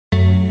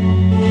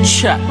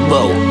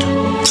Chatbout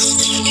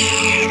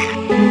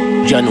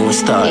Jano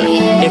Star.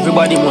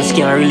 Everybody must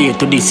can relate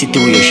to this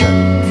situation.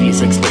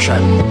 Face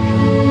Xpression.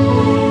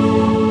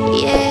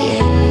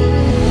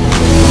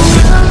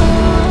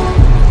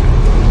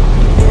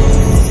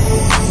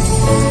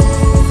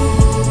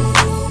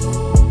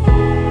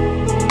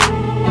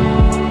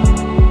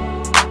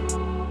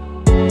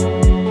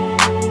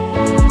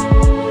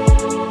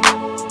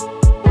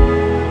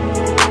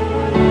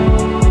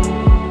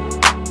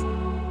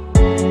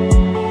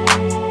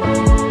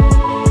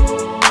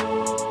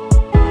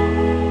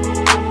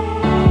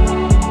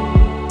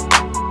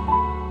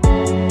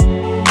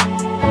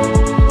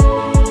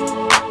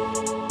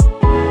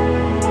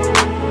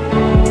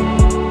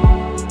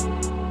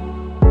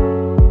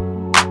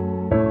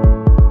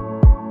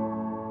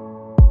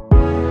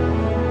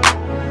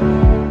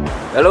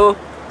 Hello?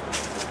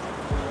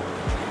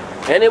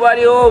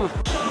 Anybody home?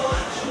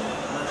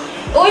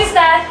 Who is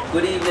that?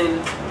 Good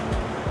evening.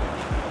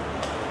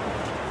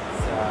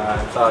 I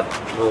thought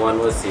no one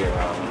was here.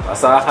 I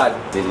saw a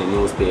ad in the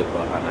newspaper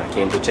and I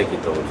came to check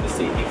it out to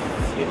see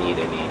if you need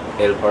any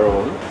help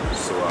around.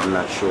 So I'm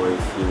not sure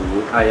if you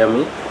would hire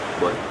me,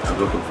 but I'm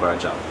looking for a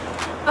job.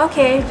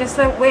 Okay, just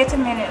wait a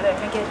minute,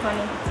 let me get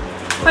Honey.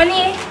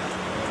 Honey!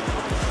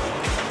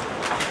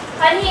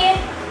 Honey!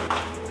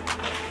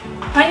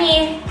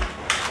 Honey!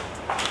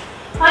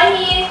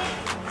 Honey!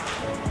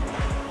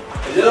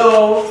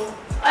 Hello?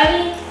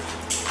 Honey!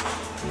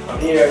 I'm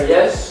here,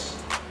 yes?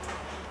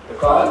 The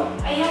call?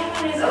 A young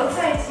man is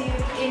outside to you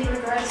in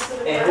regards to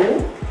the work.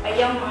 Who? A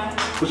young man.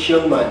 Which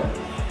young man?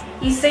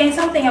 He's saying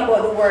something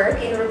about the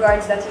work in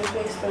regards that you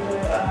placed to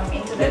the,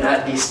 into the... Then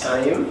at this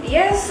time?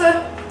 Yes.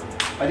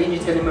 Why didn't you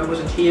tell him I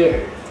wasn't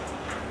here?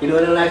 You know,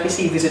 I don't like to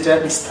see visitor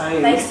at this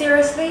time. Like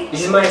seriously?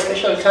 This is my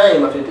special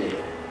time of the day.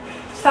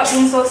 Stop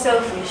being so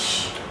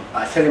selfish.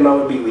 I'll tell him I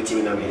will be with him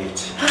in a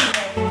minute.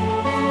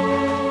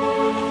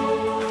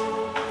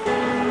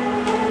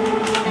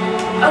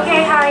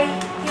 Okay, hi.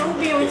 He'll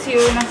be with you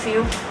in a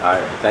few.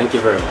 Alright, thank you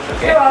very much,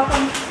 okay? You're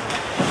welcome.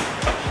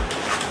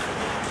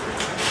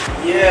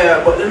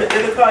 Yeah, but let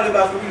me call you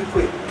back real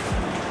quick.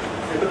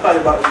 Let me call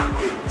you back real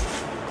quick.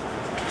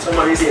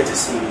 Someone is here to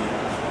see me.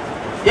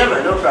 Yeah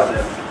man, no problem.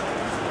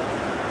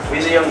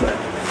 Where's the young man?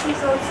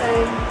 He's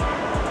outside.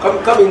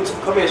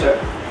 Come here, sir.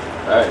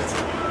 Alright.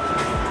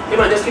 Yeah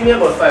man, just give me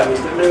about 5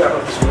 minutes. Let me wrap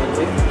up this real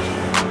quick.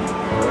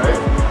 Alright.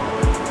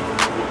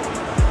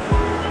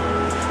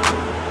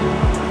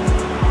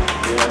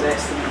 Yeah,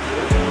 nice to meet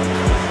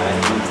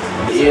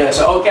you. Yeah,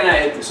 so how can I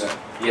help you, sir?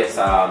 Yes,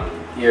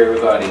 here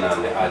regarding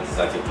the ads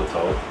that you put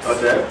out.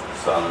 Okay.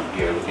 So I'm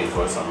here looking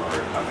for some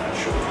work. I'm not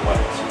sure what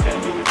you can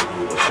be able to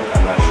do, but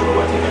I'm not sure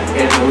what you can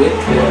help me with.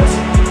 Yes.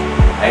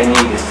 I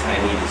need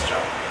this job.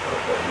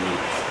 Okay. I need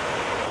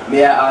it.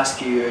 May I ask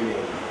you your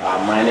name?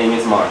 My name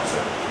is Mark,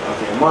 sir.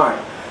 Okay, Mark.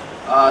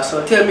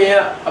 So tell me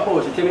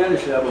about you. Tell me a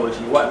little about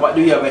you. What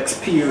do you have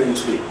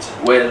experience with?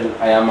 Well,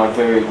 I am a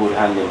very good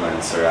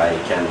handyman, sir. I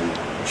can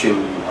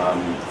trim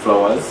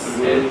flowers.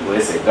 What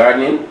is it?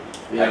 Gardening.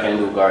 Yeah. I can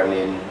do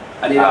gardening.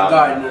 I need a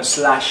gardener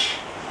slash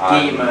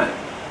game man.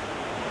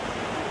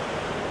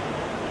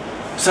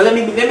 So let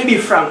me be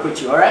frank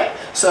with you, alright?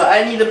 So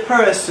I need a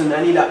person,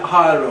 I need a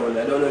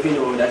all-rounder. I don't know if you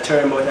know that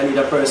term, but I need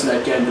a person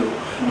that can do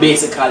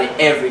basically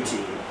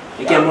everything.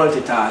 You can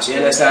multitask, you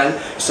understand?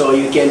 So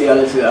you can do a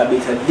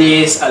bit of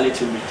this, a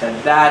little bit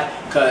of that,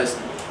 because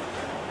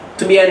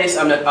to be honest,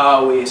 I'm not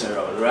always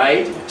around,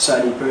 right? So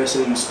I need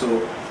persons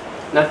to,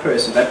 a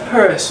person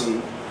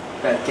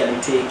that can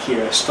take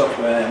care of stuff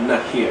while I'm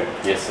not here.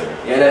 Yes, sir.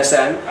 You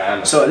understand? I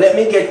understand. So let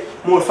me get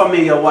more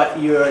familiar what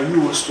you're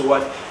used to,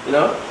 what, you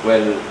know?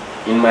 Well,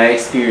 in my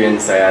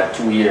experience, I had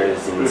 2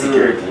 years in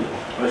security.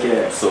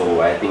 Okay. So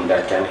I think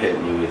that can help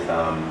me with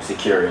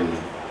securing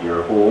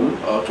your home.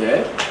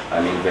 Okay.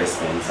 And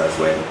investments as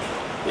well.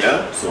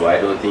 Yeah. So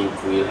I don't think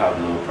we'll have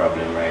no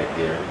problem right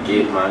there.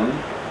 Gate man,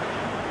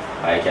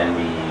 I can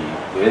be,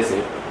 what is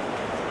it?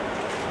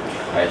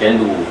 I can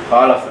do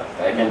all of that.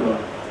 I can do it.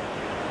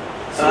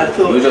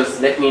 So you just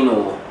let me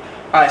know.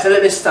 Alright, so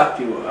let me stop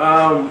you.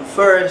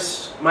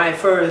 My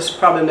first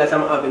problem that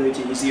I'm having with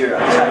you is your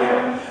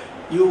attire.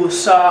 You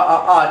saw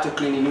an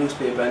article in the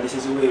newspaper and this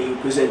is the way you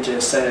present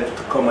yourself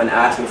to come and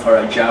ask me for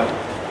a job.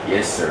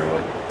 Yes, sir.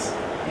 What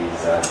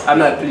is that? I'm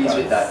not pleased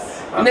with that.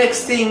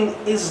 Next thing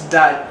is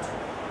that,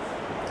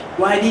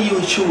 why did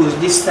you choose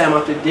this time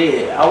of the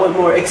day? I was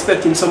more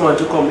expecting someone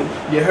to come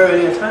the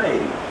earlier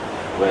time.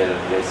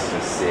 Well, let's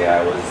just say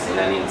I was in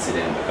an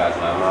incident because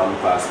my mom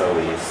passed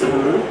away, so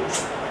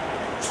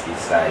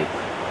it's like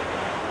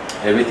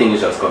everything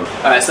is just coming.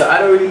 Alright, so I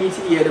don't really need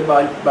to hear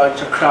about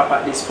your crap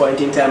at this point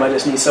in time. I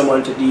just need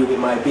someone to deal with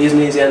my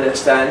business, you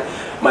understand?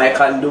 My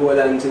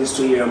condolences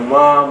to your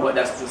mom, but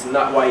that's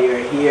not why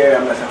you're here.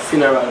 I'm not a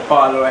funeral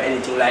parlor or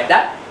anything like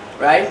that,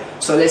 right?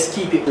 So let's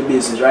keep it to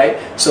business, right?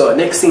 So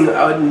next thing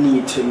I would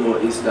need to know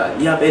is that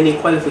you have any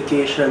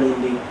qualification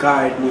in the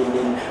gardening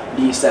and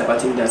these type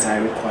of things that I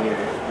require?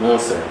 No,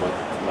 sir, but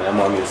my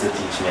mom used to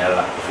teach me a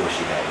lot before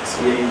she died.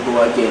 So there you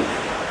go again.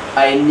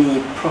 I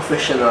need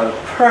professional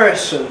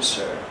person,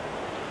 sir.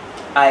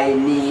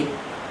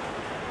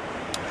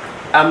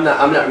 I'm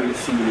not really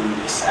feeling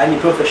this. I need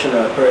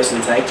professional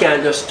persons. I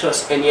can't just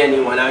trust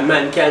anyone. A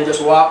man can't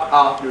just walk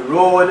off the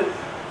road,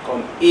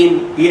 come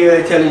in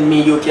here telling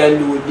me you can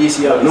do this.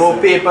 You have no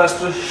papers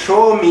to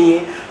show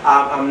me.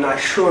 I'm not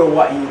sure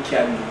what you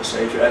can do. So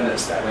if you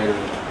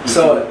understand.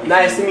 So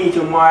nice to meet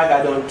you, Mark.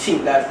 I don't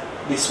think that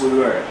this will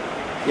work.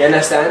 You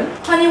understand?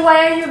 Honey,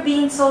 why are you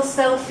being so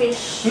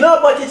selfish? No,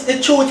 but it's the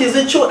truth. It's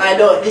the truth. I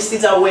don't. This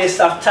is a waste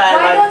of time.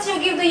 Why don't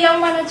you give the young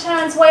man a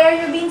chance? Why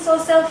are you being so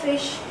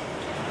selfish?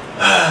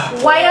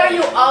 Why are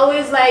you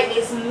always like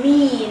this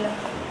mean?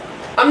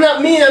 I'm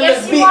not mean. I'm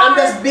Yes, I'm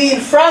just being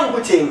frank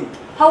with him.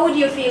 How would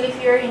you feel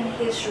if you're in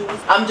his shoes?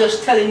 I'm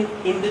just telling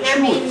him the You're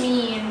truth. being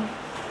mean.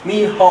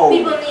 Mean how?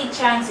 People need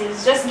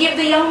chances. Just give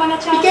the young man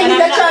a chance. You can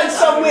get a chance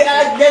somewhere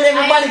and then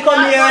everybody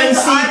come here and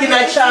seeking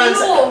a chance.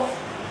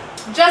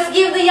 Just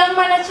give the young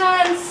man a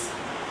chance.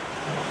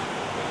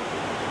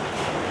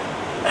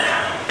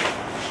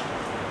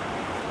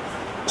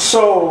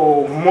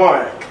 So,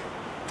 Mark.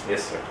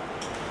 Yes, sir.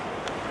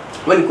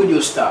 When could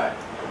you start?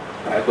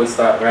 I could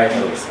start right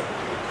now, sir.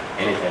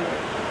 Anytime.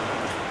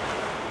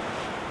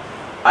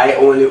 I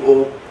only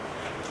hope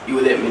you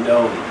let me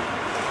down.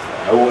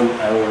 I won't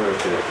let you down,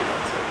 sir.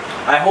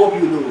 I hope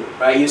you do.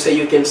 Right? You say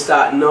you can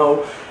start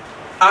now.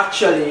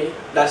 Actually,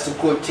 that's the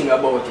good thing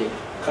about it.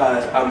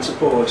 Because I'm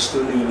supposed to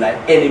leave like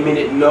any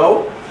minute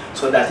now.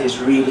 So that is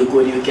really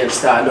good. You can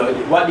start now.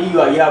 What do you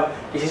have?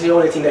 This is the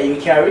only thing that you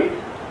carry?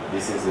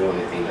 This is the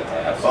only thing that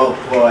I have. Oh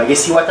boy, you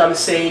see what I'm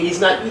saying? He's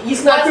not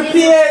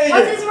prepared.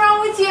 What is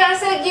wrong with you? I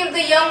said give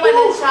the young man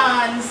a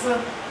chance.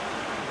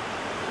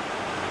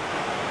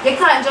 You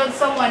can't judge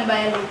someone by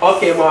a look.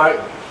 Okay, Mark.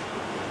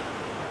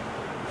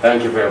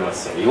 Thank you very much,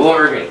 sir. You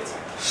won't regret it.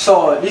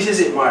 So this is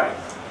it, Mark.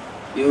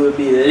 You will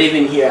be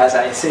living here, as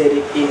I said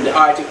it in the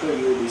article.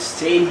 You will be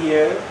staying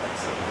here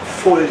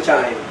full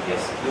time.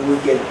 Yes, sir. You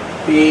will get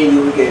paid.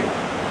 You will get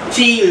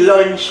tea,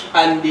 lunch,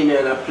 and dinner,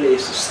 and a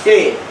place to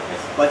stay.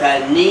 But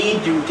I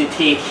need you to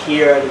take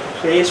care of the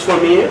place for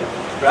me,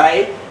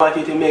 right? I want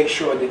you to make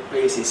sure the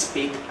place is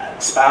spick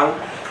and span.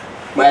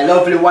 My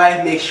lovely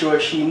wife, make sure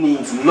she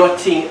needs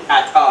nothing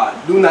at all.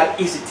 Do not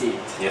hesitate.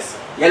 Yes, sir.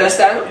 You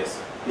understand? Yes,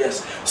 sir.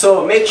 Yes.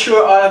 So make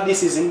sure all of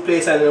this is in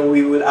place and then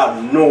we will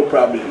have no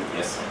problem.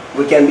 Yes, sir.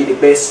 We can be the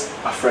best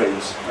of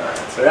friends.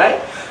 Alright?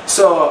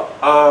 So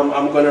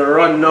I'm gonna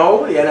run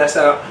now. You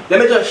understand? Let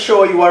me just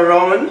show you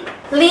around.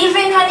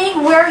 Leaving, honey?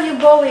 Where are you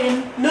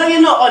going? No,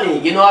 you're not, honey.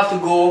 You don't have to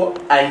go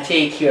and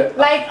take care.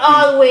 Like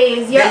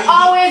always. You're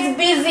always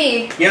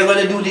busy. You're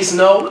gonna do this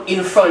now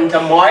in front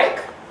of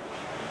Mark.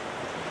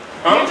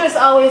 Huh? You're just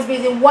always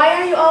busy.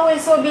 Why are you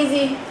always so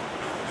busy?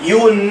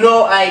 You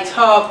know I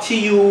talk to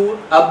you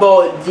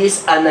about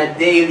this on a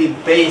daily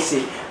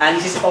basis, and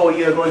this is how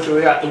you're going to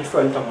react in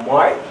front of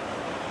Mark.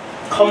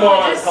 Come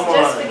on. Just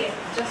forget.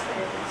 Just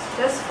forget.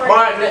 Just forget.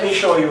 Mark, let me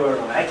show you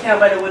around. I can't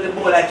bother with the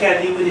ball. I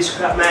can't deal with this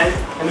crap, man.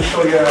 Let me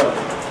show you around.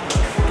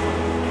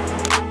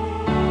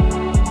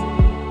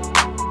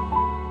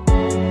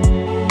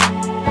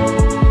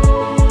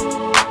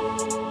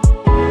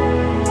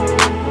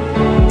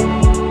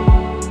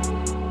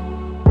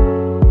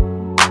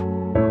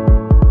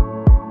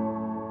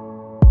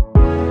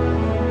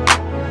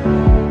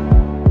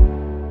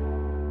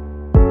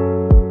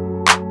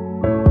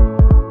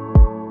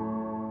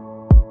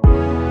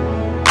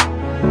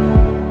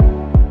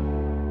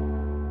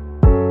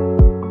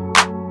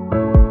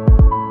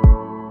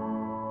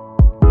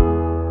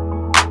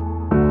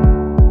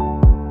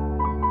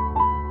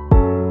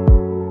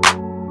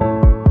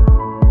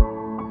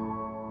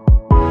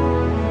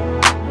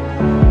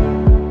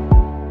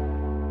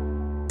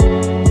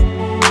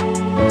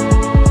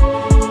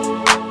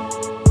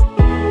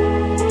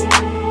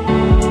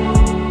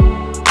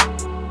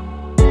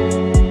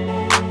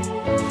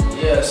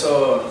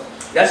 So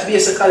that's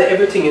basically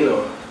everything, you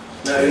know.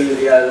 Not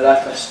really a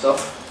lot of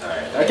stuff.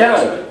 Alright, I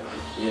can.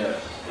 Yeah,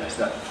 that's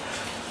that.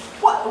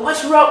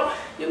 What's wrong?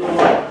 You know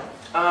what?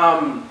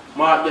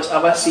 Mark, just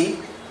have a seat.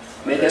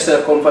 Make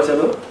yourself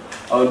comfortable.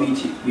 I'll be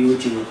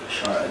with you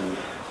shortly.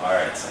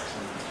 Alright, sir.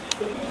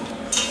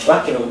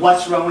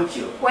 What's wrong with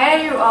you? Why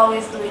are you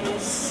always doing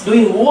this?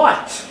 Doing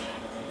what?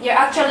 You're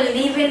actually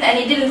leaving and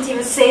you didn't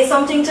even say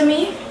something to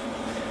me?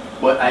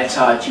 But I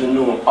thought you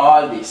know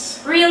all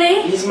this.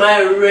 Really? It's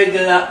my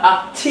regular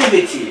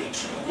activity.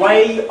 Where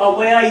are you?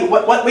 Where are you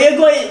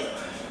going?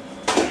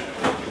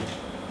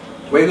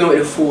 Where are you going with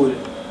the food?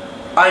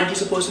 Aren't you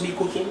supposed to be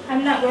cooking?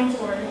 I'm not going to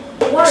worry.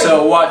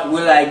 So what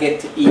will I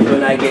get to eat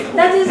when I get home?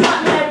 That is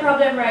not my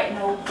problem right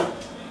now.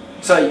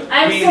 So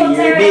I'm really, so you're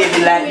tired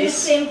behaving of like doing the this?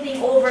 same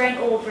thing over and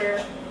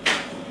over.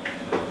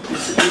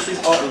 This is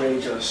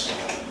outrageous.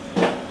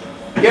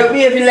 You're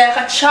behaving like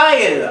a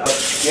child.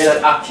 You're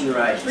not acting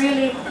right.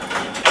 Really?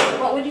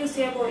 What would you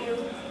say about you?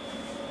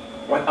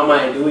 What am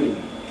I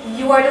doing?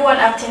 You are the one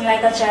acting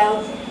like a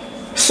child.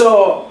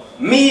 So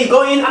Me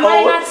going Am out.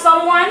 I not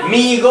someone?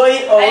 Me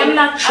going I am out,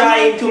 not-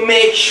 trying to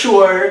make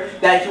sure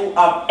that you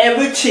have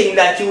everything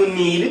that you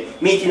need,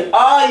 meeting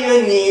all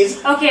your needs.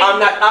 Okay. I'm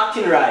not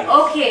acting right.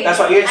 Okay. That's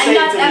what you're saying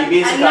to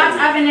me, basically. I'm not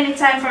having any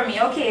time for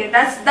me. Okay,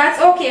 that's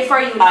okay for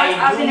you. Not I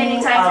having do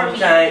any time for have me.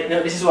 time.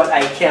 No, this is what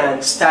I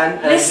can't stand.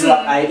 And this is Listen.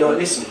 what I don't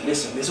listen.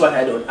 This is what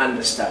I don't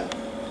understand.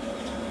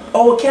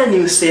 How can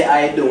you say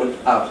I don't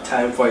have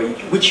time for you,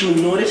 which you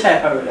know the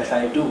type of work that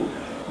I do,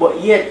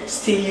 but yet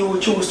still you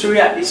choose to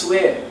react this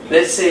way?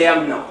 Let's say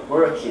I'm not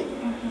working,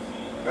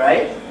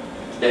 right?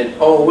 Then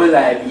how will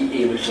I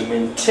be able to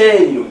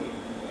maintain you?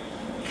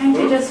 Can't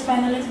you just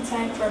find a little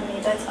time for me?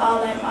 That's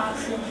all I'm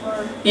asking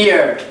for.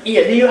 Here, do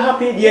you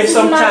happy? Do you have This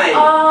some is not time?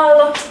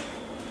 all.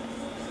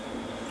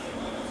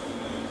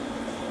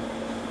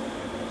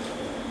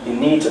 You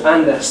need to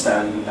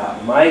understand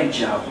that my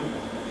job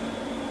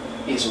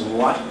is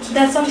what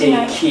That's something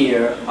take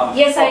care of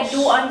Yes, I us.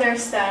 do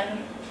understand.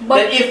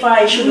 But But if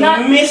I should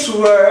not- miss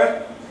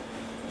work,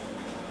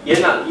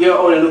 you're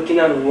only looking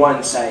on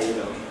one side, you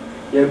know.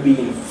 You're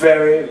being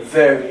very,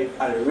 very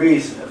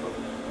unreasonable.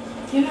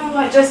 you know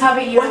what? Just have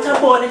it your What way.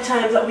 about the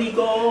times that we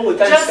go? We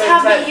can Just spend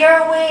have time. it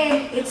your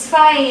way. It's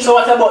fine. So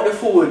what about the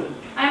food?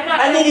 I'm not.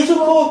 I going need you to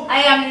cook.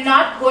 I am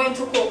not going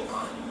to cook.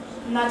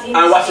 Not in.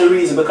 And what's the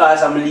reason?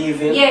 Because I'm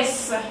leaving?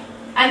 Yes.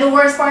 And the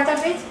worst part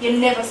of it, you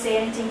never say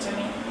anything to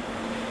me.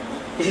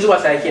 This is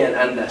what I can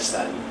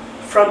understand.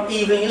 From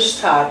even you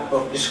start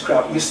of this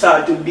crap, you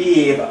start to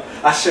behave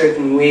a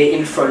certain way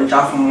in front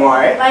of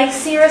Mark. Like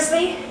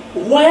seriously?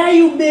 Why are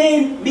you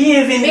behaving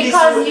this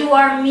Because way? you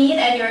are mean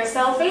and you're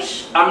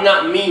selfish. I'm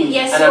not mean.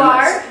 Yes, and you I'm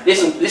not- are.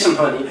 Listen,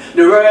 honey.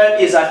 The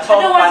world is a tough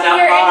don't want and to a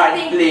hear hard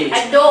anything. place.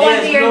 I don't want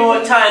to There's hear no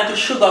anything. time to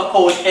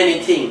sugarcoat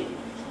anything.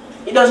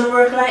 It doesn't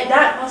work like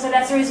that. Also,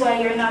 that's the reason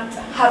why you're not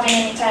having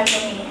any time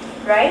for me,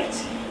 right?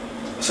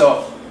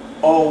 So,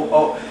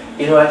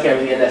 you know, I can't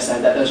really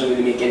understand. That doesn't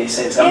really make any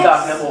sense. I'm Yes.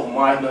 talking about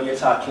Mark, now you're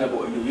talking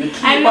about you. You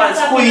keep I'm on not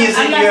talking-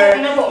 squeezing I'm not your.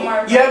 talking about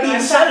Mark. You're being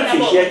I'm talking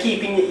selfish. about-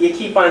 You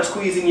keep on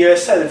squeezing your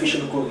selfish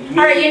look.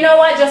 Alright, you know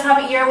what? Just have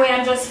it your way.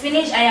 I'm just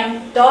finished. I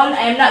am done.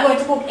 I am not going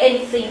to cook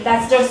anything.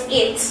 That's just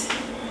it.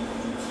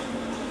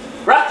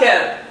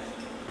 Raquel!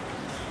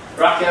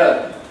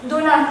 Do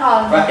not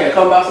call me. Raquel,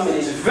 come back to me.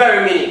 This is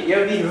very minute.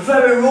 You're being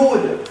very rude.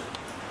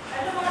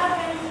 I don't have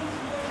anything.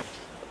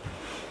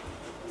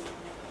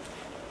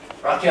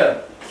 Raquel,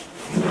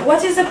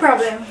 What is the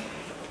problem?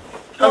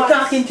 I'm What?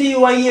 talking to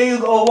you and here you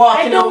go I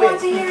walking don't away.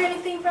 want to hear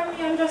anything from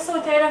you. I'm just so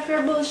tired of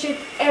your bullshit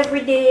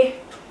every day.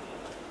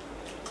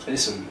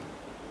 Listen,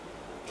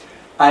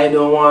 I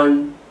don't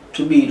want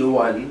to be the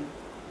one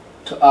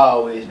to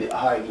always be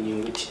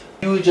arguing with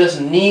you. You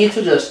just need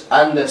to just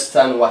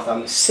understand what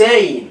I'm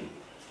saying.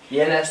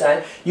 You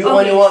understand? You Okay.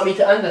 only want me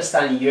to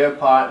understand your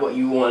part, but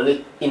you won't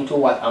look into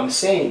what I'm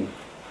saying.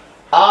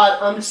 All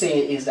I'm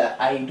saying is that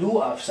I do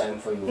have time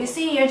for you. You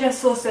see, you're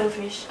just so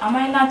selfish. Am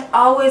I not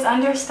always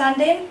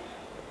understanding?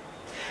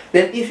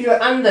 Then if you're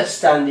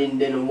understanding,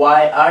 then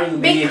why are you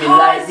behaving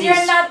like Because this?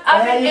 you're not Why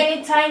are having you-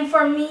 any time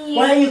for me.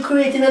 Why are you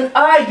creating an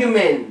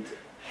argument?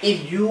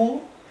 If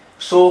you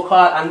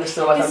so-called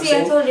understand what You I'm see, I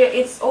saying, told you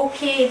it's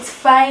okay, it's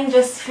fine,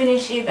 just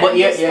finish it. but I'm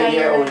you're, just you're,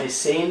 you're tired. only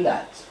saying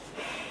that.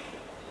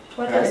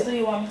 What right? else do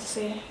you want me to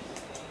say?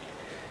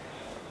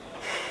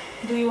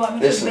 Do you want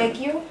me Listen. to beg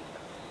you?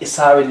 It's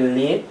already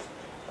late.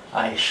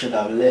 I should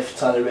have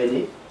left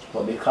already.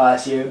 But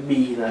because you're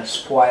being a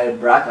spoiled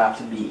brat, I have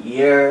to be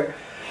here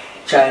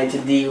trying to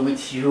deal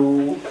with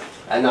you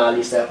and all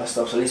this type of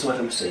stuff. So listen what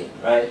I'm saying,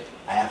 right?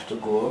 I have to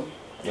go.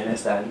 You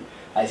understand?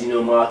 As you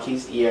know, Mark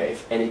is here.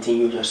 If anything,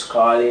 you just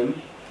call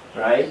him,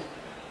 right?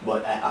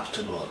 But I have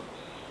to go.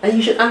 And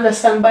you should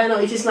understand by now,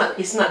 it's not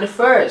the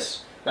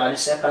first, not the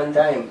second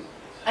time.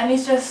 And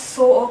it's just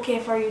so okay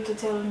for you to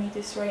tell me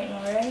this right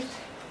now, right?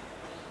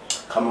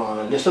 Come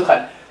on, let's look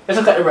at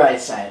the right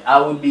side. I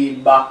will be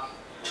back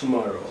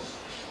tomorrow.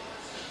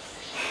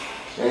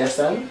 You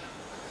understand?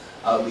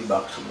 I'll be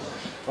back tomorrow.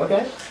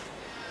 Okay?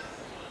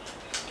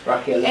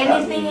 Raquel, look at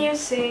Anything me. you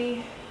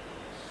say.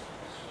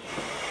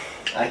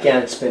 I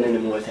can't spend any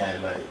more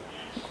time. I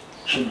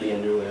should be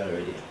on the road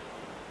already.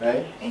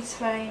 Right? It's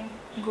fine.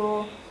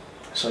 Go.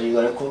 So you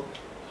gonna cook?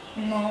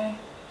 No.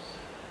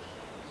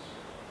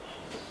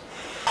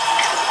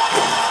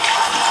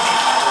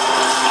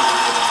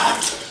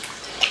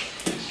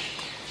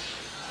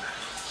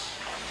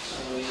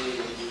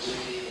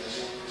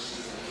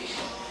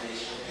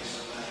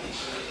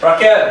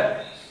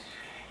 Raquel!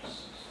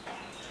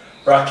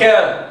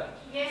 Raquel!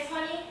 Yes,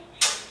 honey?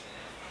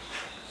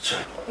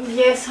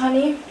 Yes,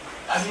 honey?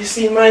 Have you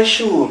seen my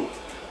shoe?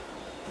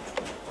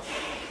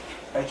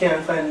 I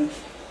can't find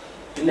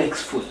the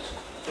next foot.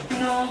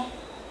 No.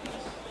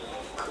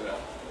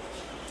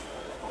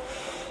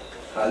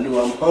 I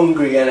know I'm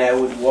hungry and I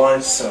would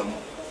want some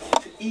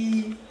to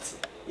eat.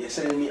 You're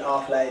sending me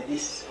off like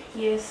this.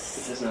 Yes.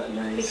 This is not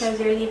nice. Because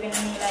you're leaving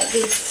me like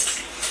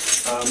this.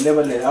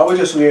 Nevertheless, I will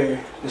just wear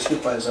the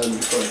slippers on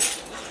before.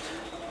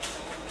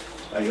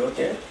 Are you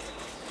okay?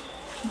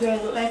 Do I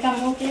look like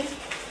I'm okay?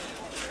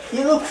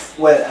 You look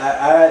well.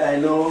 I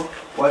know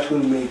what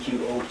will make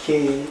you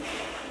okay?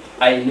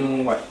 I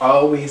know what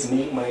always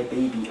make my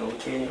baby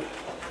okay.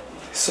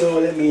 So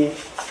let me.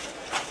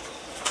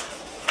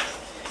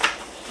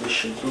 We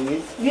should do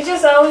it. You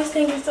just always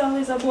think it's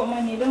always about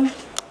money, don't you?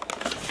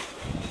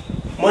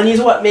 Money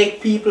is what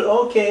make people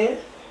okay.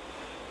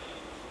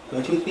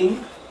 Don't you think?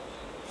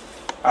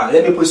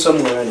 Let me put some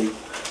more on it.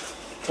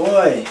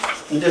 Boy,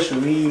 you just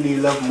really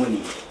love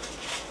money.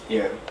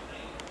 Yeah.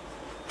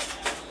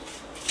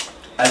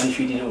 As if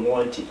you didn't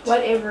want it.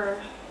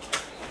 Whatever.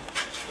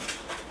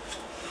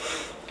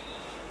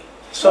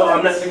 So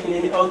I'm not making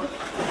any out.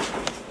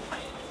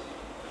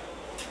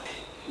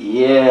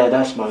 Yeah,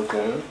 that's my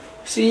girl.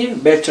 See,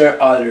 better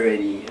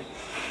already.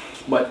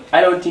 But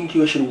I don't think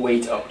you should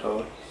wait up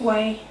though.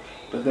 Why?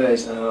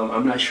 Because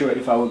I'm not sure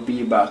if I will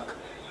be back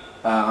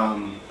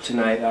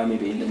tonight or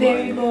maybe in the There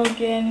morning. you go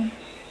again.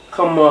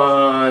 Come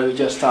on, we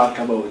just talked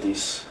about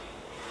this.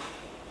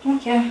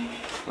 Okay.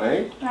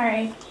 Right?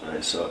 Alright.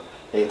 Alright, so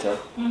later.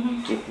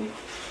 Okay.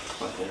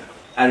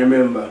 And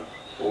remember,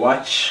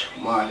 watch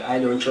Mark. I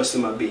don't trust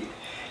him a bit.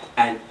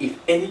 And if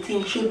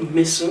anything should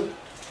miss him,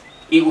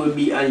 it will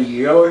be on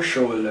your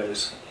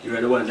shoulders.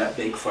 You're the one that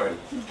beg for him.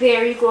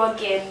 There you go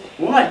again.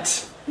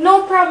 What?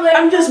 No problem.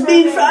 I'm just no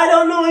being problem. fair. I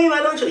don't know him. I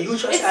don't trust you.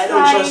 Trust. It's I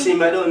don't fine. trust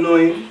him. I don't know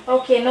him.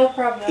 Okay, no He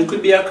problem.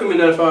 could be a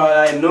criminal for all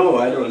I know.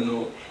 I don't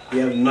know. We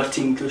have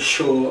nothing to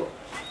show.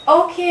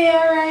 Okay,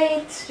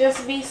 alright.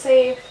 Just be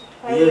safe.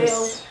 I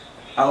Yes.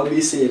 I'll be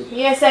safe. will.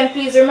 Yes, and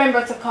please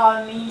remember to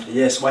call me.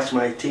 Yes, watch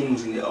my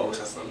things in the house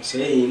as I'm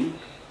saying.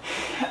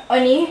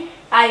 Honey,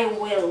 I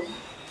will.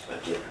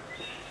 Okay.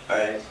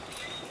 Alright.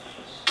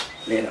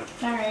 Later.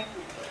 Alright.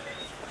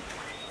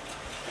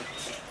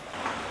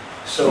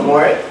 So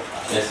more.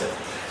 Yes, sir.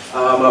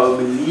 I will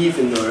be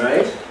leaving now,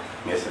 right?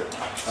 Yes, sir.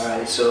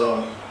 Alright,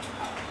 so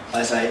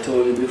as I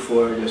told you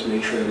before, just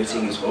make sure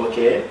everything is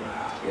okay.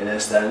 You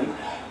understand?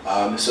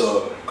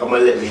 So come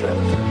and let me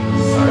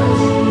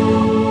know.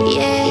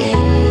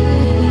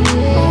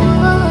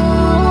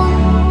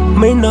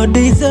 Me no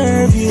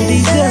deserve you,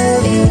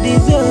 deserve you,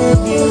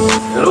 deserve you.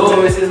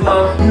 Hello, Mrs.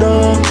 Mom.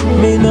 No,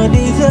 me no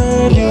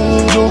deserve you.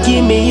 You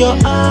give me your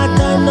heart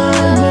and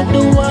all me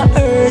do I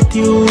hurt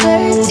you,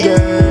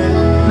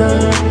 girl. No,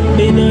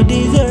 me no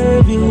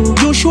deserve you.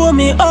 You show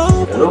me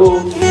up,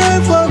 Hello. care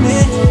for me,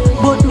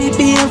 but me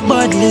behave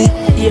badly.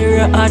 Hear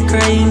a heart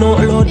crying out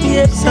loud,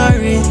 babe,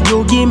 sorry.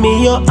 You give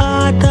me your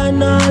heart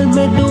and all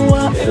me do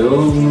I,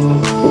 Hello.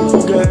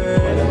 girl.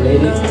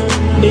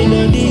 No, me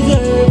no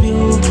deserve you.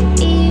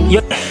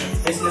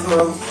 Mrs.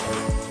 Mom.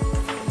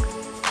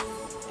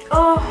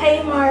 Oh,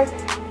 hey Mark.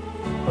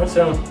 What's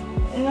wrong?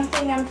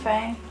 Nothing, I'm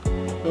fine.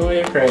 Why are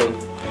you crying?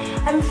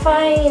 I'm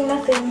fine,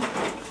 nothing.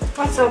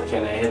 What's up?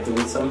 Can I help you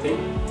with something?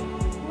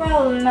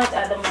 Well, not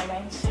at the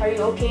moment. Are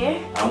you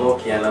okay? I'm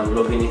okay and I'm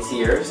loving it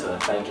here, so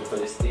thank you for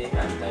the stay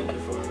and thank you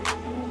for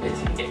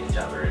letting me get the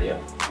job earlier.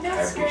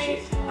 That's I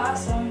appreciate great.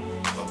 Awesome.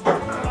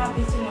 I'm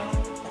happy to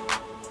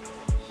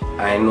know.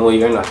 I know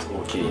you're not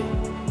okay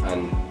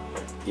and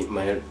it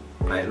might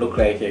look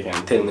like you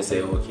can tell me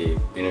say okay, you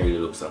don't really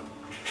look so.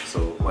 So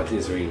what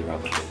is really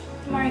wrong with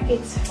it? Mark,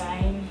 it's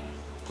fine.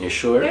 You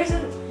sure? Yes,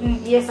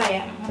 I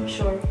am. I'm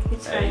sure.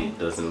 It's fine. It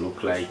doesn't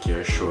look like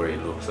you're sure.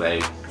 It looks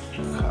like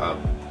a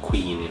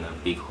queen in a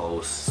big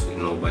house with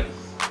nobody.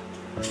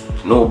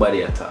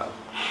 Nobody at all.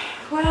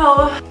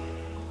 Well,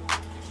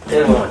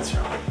 Tell me what's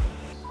wrong.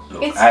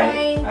 Look, it's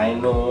fine. I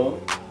know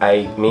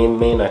I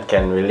may not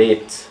can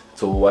relate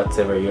to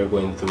whatever you're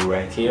going through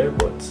right here,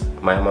 but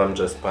my mom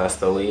just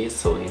passed away,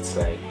 so it's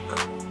like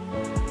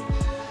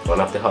one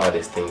of the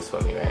hardest things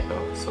for me right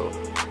now. So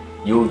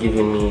you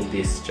giving me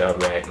this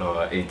job right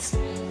now, it's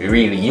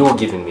really you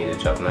giving me the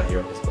job, not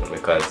your husband,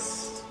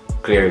 because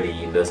clearly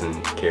he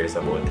doesn't care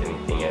about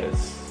anything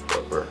else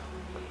but work,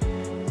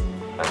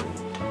 and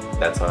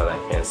that's all I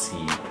can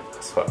see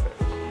as far.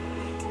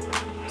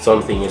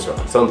 Something is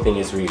wrong. Something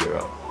is really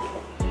wrong.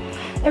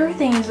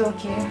 everything is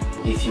okay.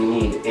 If you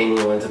need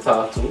anyone to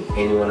talk to,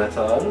 anyone at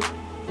all,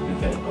 you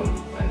can come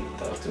and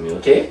talk to me,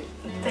 okay?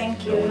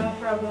 Thank you. No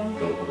problem.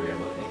 Don't worry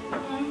about it.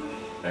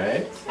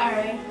 Alright?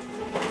 Alright.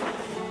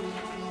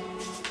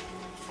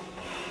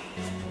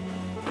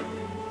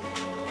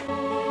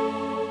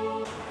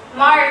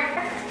 Mark,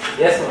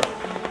 Yes, ma'am.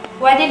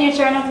 why did you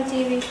turn off the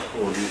TV?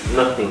 Oh,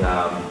 nothing.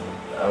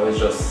 I was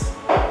just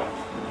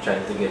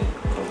trying to get.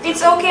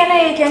 It's okay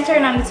now, you can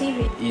turn on the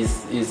TV.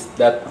 Is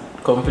that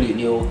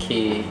completely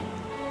okay?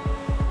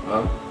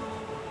 Huh?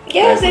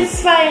 Yes, Like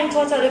it's fine,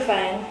 totally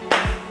fine.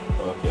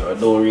 Okay, I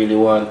don't really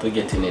want to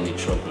get in any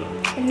trouble.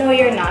 No,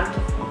 you're not.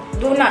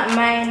 Do not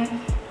mind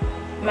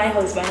my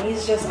husband,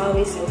 he's just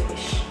always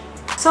selfish.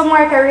 So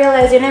Mark, I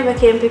realize you never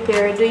came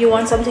prepared. Do you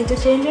want something to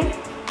change him?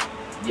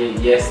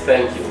 Yes,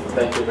 thank you.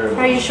 Thank you very much.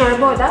 Are you sure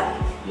about that?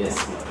 Yes,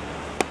 ma'am.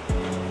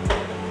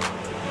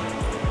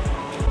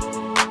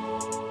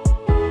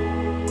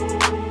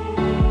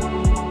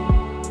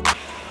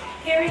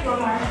 Here we go,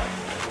 Mark.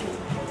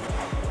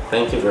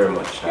 Thank you very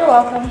much. You're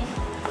welcome.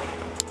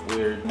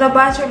 Weird. The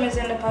bathroom is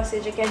in the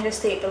passage, you can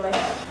just take the light.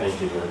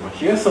 Thank you very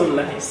much. You're so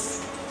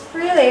nice.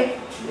 Really?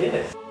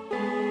 Yes.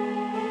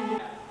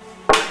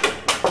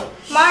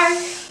 Mark,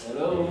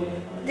 Hello.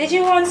 did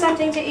you want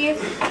something to eat?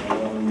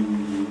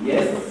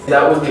 Yes.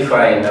 That would be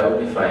fine. That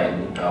would be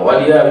fine. What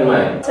do you have in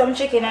mind? Some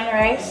chicken and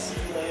rice.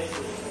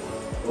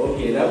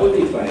 Okay, that would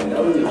be fine.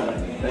 That would be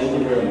fine. Thank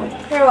you very much.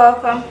 You're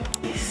welcome.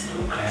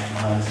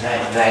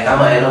 Like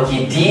I'm a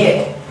lucky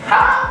dear.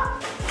 Ha!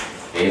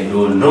 They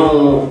don't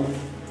know.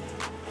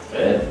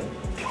 Well,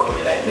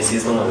 because like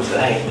Mrs. Mom's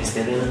like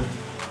Mr. Lena.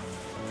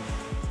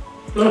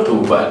 Not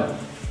too bad.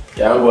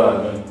 Can't go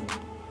on, man.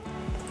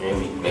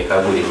 Make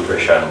a good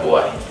impression,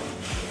 boy.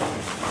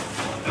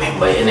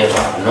 Remember, you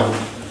never know.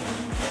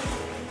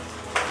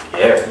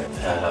 Here,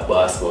 a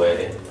boss boy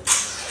there.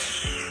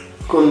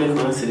 Come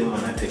and see the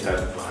man I take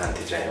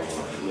advantage of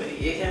him.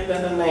 Yeah,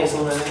 got a nice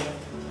one there.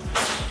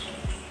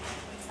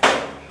 I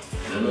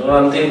don't know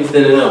one thing to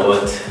tell you now,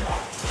 but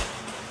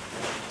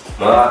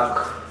Mark,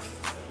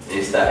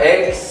 Mr.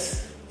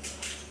 X,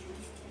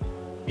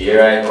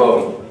 here I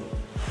come.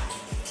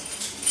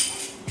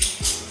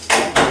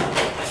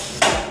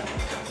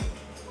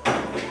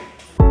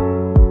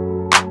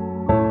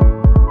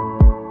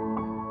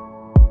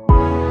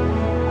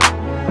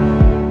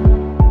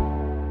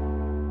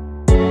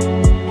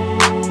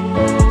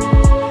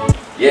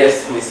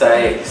 Yes, Mr.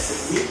 X.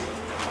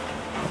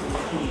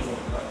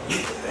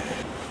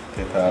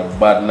 Get a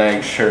bad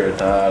Nike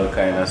shirt, all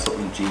kind of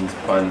something, jeans,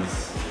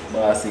 pants.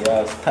 Bossy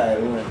all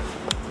style, man.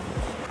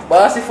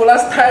 Bossy full of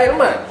style,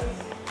 man.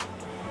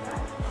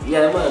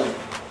 Yeah, man.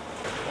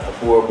 A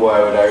poor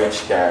boy with a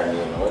rich car, you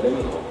know what I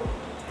mean?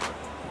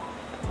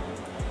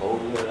 Oh,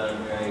 you're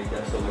right,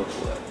 that's so much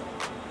boy.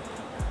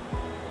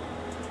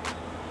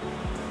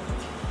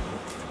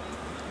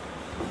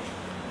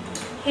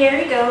 Here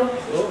we go.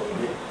 Oh,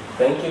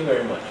 thank you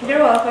very much. You're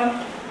welcome.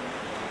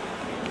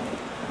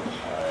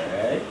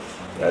 Alright.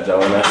 You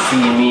wanna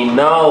see me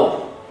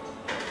now?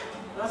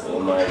 Oh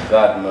my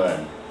god,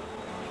 man.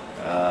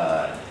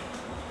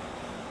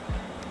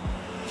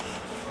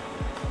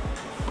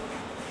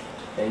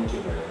 Thank you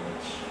very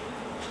much.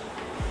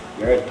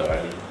 You're a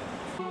darling.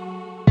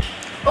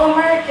 Oh,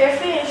 Mark, you're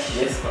finished.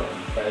 Yes, ma'am.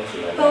 Thank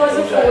you. How was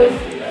the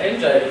food? I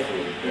enjoyed the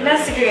food.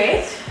 That's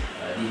great.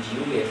 Did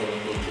you get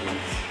anything to eat?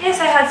 Yes,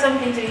 I had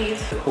something to eat.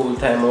 The whole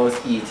time I was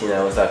eating,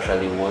 I was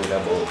actually worried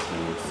about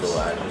you. So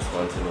I just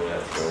want to know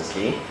that you're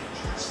okay.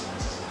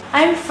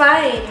 I'm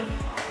fine.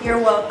 You're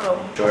welcome.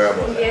 Sure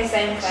about that? Yes,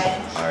 I'm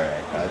fine.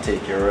 Alright, I'll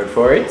take your word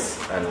for it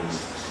and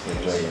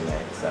enjoy your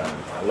night.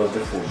 I love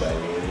the food, by the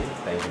way.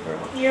 Thank you very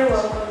much. You're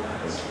welcome.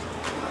 Thank you.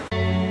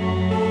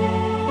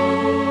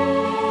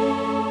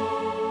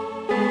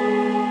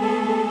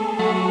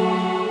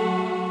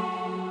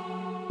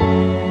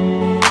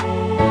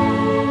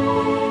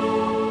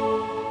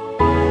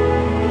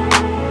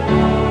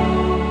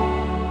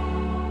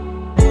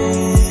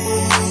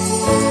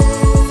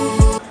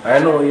 I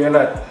know you're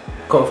not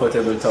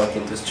comfortable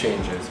talking to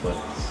strangers, but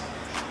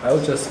I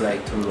would just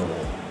like to know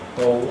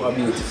how a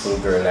beautiful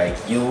girl like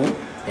you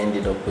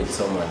ended up with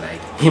someone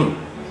like him.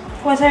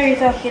 What are you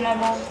talking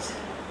about?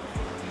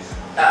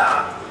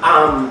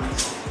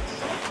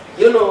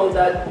 You know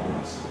that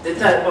the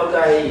type of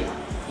guy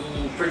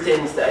he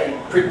pretends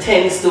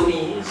to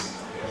be.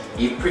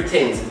 He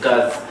pretends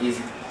because he's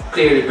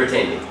clearly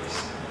pretending.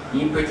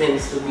 He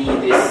pretends to be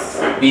this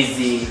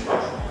busy,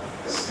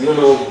 you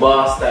know,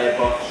 boss type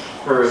of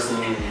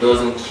person who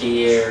doesn't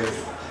care.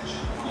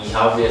 He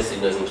obviously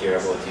doesn't care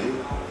about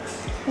you.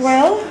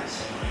 Well,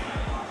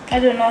 I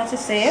don't know what to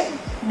say,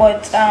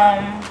 but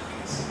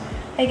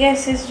I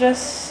guess it's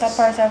just a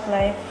part of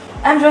life.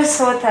 I'm just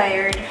so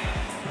tired.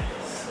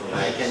 So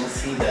I can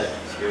see that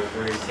you're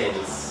very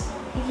tense.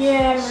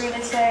 Yeah, I'm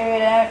really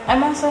tired.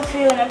 I'm also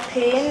feeling a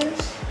pain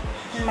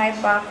in my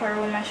back or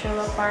with my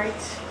shoulder part.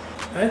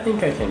 I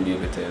think I can be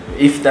able to help you.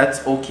 If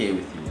that's okay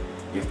with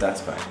you. If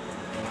that's fine.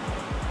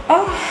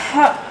 Oh,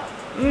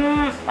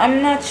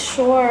 I'm not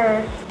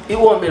sure. It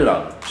won't be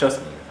long, trust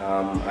me.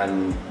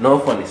 And no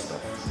funny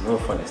stuff. No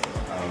funny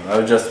stuff.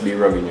 I'll just be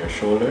rubbing your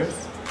shoulders.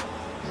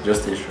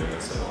 Just to show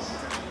yourself.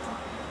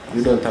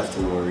 You don't have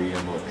to worry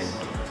about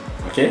anything.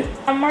 Okay?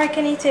 Mark,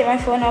 can you take my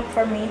phone up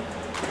for me?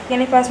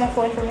 Can you pass my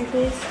phone for me,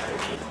 please?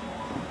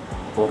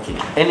 Okay.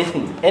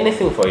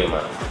 Anything for you,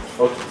 man.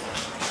 Okay.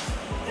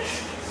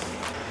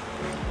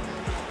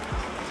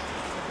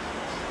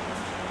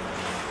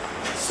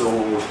 So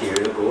here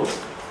you go.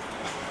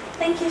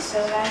 Thank you so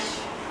much.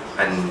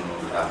 And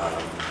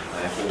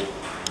I hope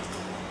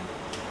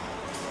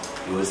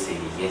you will say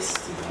yes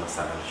to the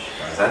massage,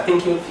 because I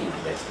think you'll feel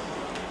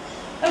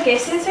better. Okay,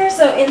 since you're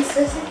so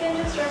insistent, you can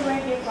just rub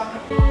right your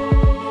pocket.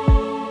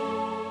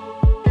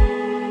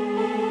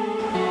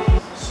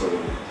 So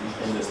you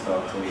can just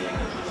talk to me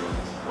and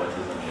what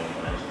is on your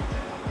mind.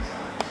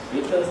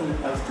 It doesn't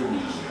have to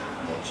be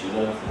much. You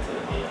don't have to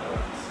tell me a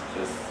lot.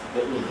 Just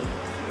let me know.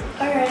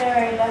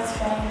 Alright, that's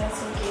fine,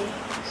 that's okay.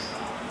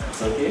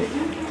 It's okay?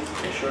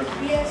 Mm-hmm. You sure?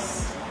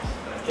 Yes.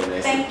 Can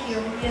I Thank you.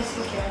 Yes,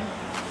 you can.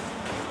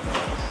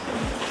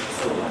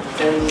 So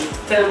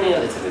tell me a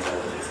little bit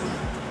about this.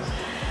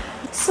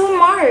 So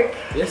Mark,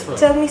 Yes, ma'am.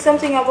 tell me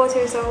something about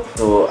yourself.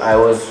 So I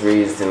was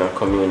raised in a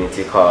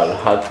community called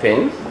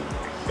Hagpen,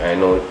 I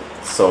know it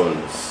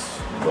sounds,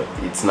 but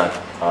it's not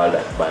all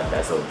that bad.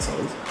 That's how it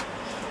sounds.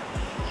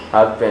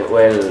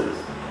 Well,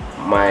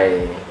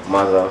 my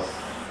mother,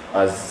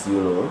 as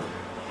you know,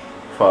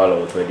 fall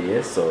out with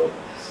years, so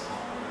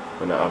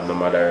when I have no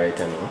mother right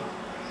now.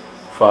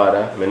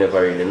 Father, I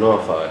never really know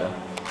a father,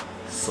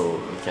 so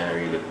I can't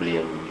really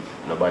blame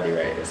nobody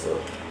right there. So.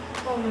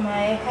 Oh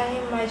my, I can't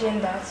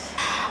imagine that.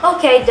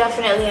 Okay,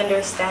 definitely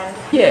understand.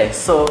 Yeah,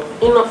 so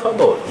enough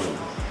about me.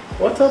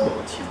 What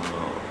about you?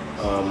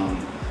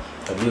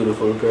 A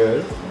beautiful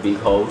girl, big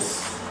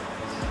house,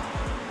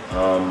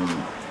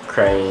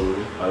 crying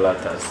a lot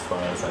as far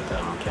as I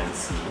can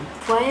see.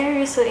 Why are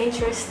you so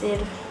interested?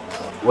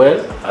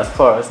 Well, as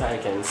far as I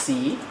can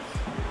see,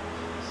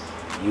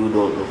 you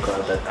don't look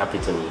all that happy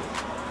to me.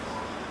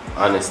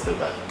 Honest to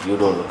God, you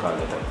don't look all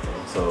that happy to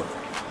me. So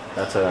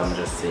that's why I'm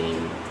just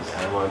saying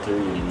I want to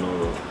really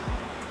know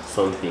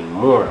something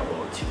more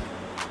about you.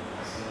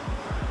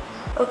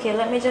 Okay,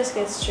 let me just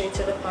get straight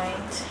to the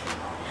point.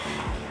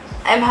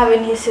 I'm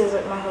having issues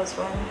with my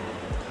husband.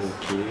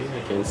 Okay,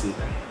 I can see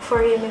that.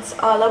 For him, it's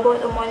all about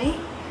the money,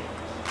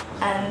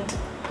 and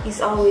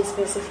he's always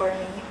busy for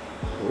me.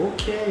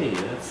 Okay,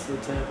 that's the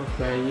type of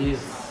guy he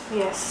is.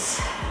 Yes.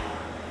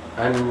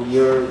 And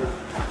you're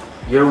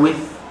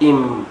with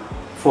him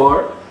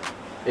for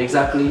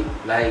exactly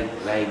like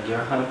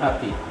you're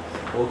unhappy.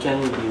 How can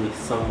you be with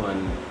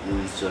someone who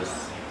is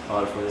just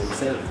all for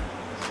himself?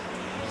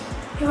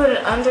 He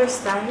wouldn't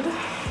understand.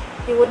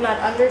 He would not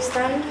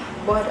understand.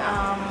 But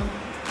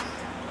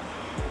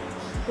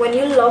when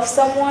you love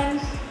someone,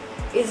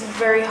 it's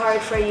very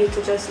hard for you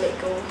to just let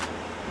go.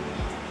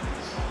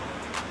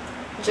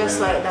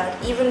 Just like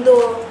that. Even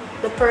though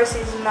the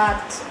person is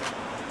not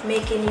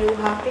making you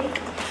happy,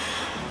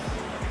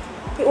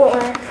 it won't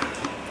work.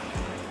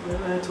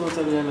 Well, I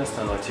totally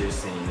understand what you're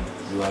saying.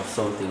 You have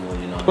something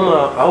going on.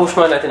 I wish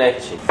man that in the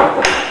kitchen.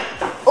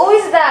 Who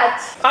is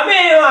that? I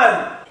mean,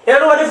 man. You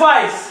know the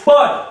voice?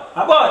 Bud.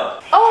 A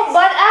bud. Oh,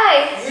 but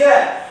I.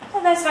 Yeah. Oh,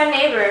 that's my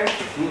neighbor.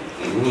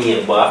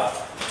 Neighbor.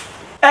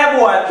 Hey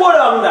boy, put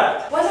on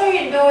that. What are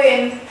you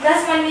doing?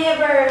 That's my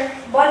neighbor.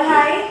 Bud,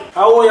 hi.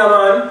 How are you,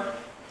 man?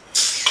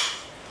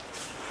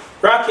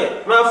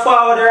 Rocket. Man,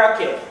 forward the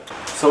rocket.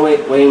 So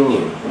wait, what do you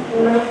mean?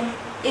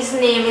 His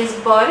name is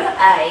Bud,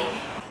 I.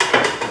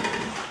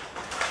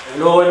 You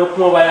know when you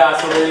come over here,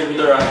 so we live in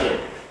the rocket.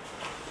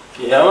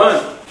 Yeah,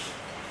 man.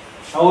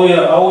 How are you?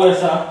 How are you,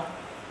 sir?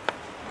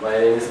 My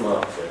name is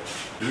Mark, sir.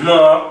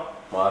 No.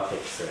 Mark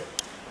X, sir.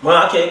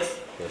 Mark X?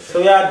 Yes, sir. So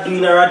you are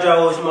doing a Roger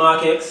House,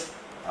 Mark X?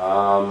 I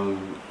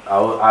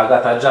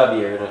got a job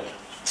here, you know.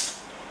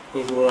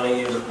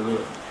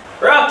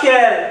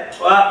 Raquel!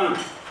 What happened?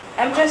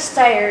 I'm just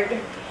tired.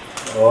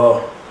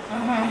 Oh.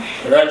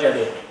 Roger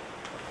then.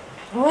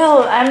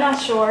 Well, I'm not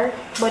sure,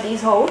 but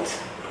he's hot.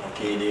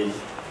 Okay then.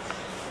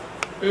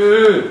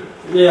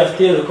 Yeah,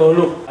 still come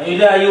look. Are you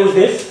there to use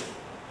this?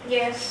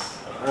 Yes.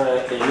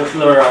 Alright, then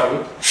nothing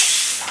wrong.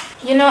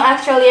 You know,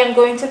 actually, I'm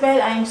going to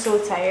bed. I'm so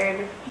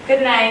tired.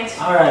 Good night.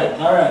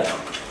 Alright.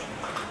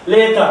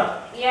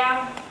 Later.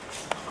 Yeah.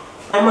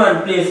 My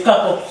man, please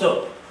stop up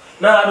so.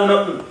 Nah, do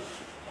nothing.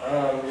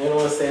 You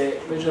know, say,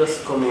 we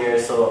just come here,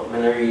 so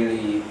I'm not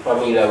really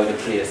familiar with the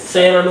place. So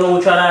you don't know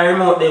which one I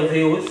remote them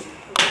views?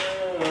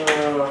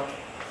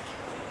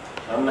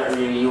 I'm not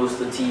really used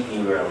to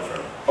TV where I'm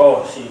from.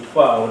 Oh, shit,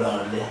 forward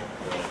on there.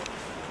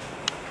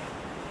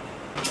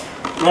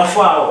 Not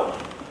forward.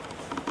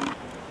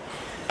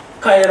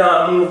 Cause you know,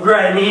 I'm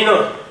grimy, you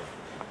know.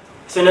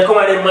 So when you come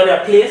at them man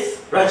a place,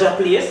 Roger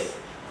place,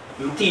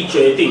 you teach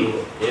you a thing.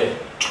 Yeah.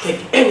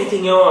 Take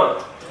anything you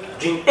want.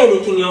 Drink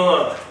anything you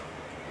want.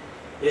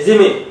 You see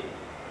me?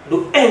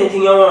 Do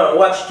anything you want.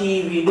 Watch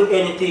TV, do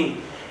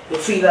anything. You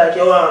feel like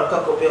you want to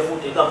cock up your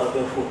foot, you cock up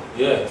your foot.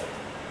 Yeah.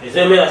 You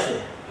see me I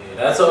say? Yeah,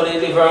 that's how they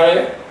live around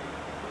here?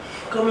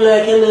 Come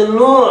like you don't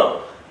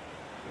know.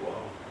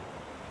 Wow.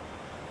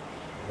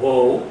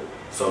 Whoa.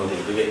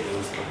 Something to get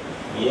used to.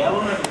 Yeah,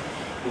 man.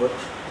 But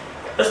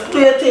just do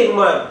your thing,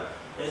 man.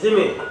 You see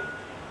me?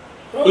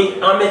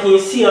 I'm making you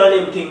see on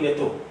them thing there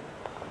too.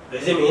 You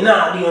see me?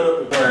 Nah, do you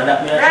know?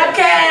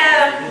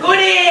 Raquel!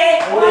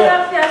 Goodie! What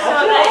up, your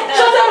shot like that?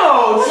 Shut them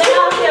out! What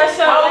up, your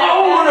shot like that?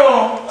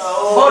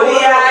 Bobby,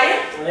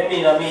 aye? Let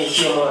me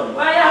see, man.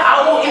 Why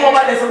I won't give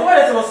over this. What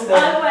is it? Oh,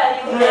 well,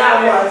 you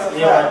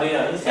Yeah.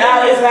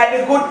 Yeah, it's like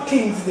the good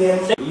things then.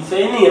 You say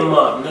your name,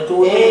 man. Not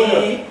all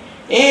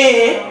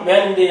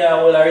man, they are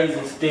all a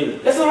reason still.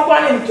 Let's look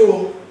on him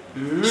too.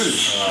 You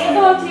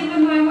don't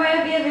even know why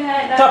you're behaving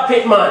like that. Tap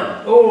it,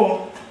 man.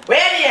 Oh. Where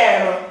the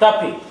hell?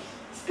 Tap it.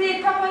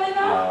 Speak properly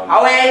now.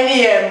 I went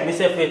in Me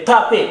say, fi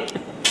tap it.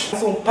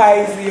 some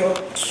pies here.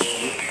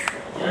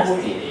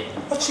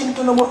 What's him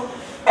to know about?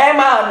 Hey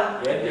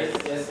man,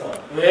 Yes, sir.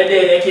 Where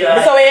they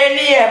this how we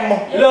name.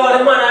 Lord,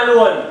 the man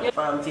alone.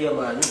 Farm to your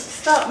man.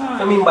 Stop, I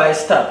man. mean by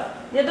stop.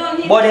 You don't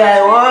need Body to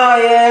I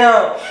want,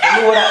 yeah.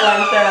 You know that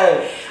long time.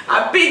 A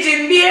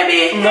pigeon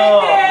baby.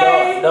 No,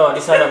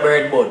 this is a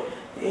bird bud.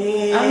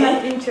 I'm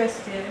not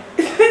interested.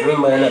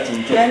 Remember, you're not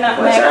interested. You're not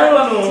my What's cup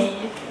wrong? of tea.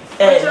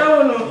 Hey, What's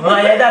wrong?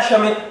 my dash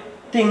me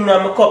thing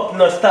now, my cup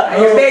no stop.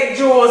 You beg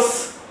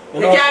juice. You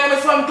know, can't give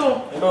me some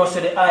too. You know,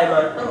 say the eye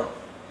man.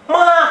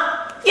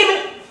 Ma, give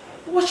me.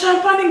 What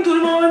champagne to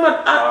the man?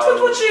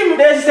 What him?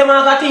 There's the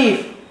man got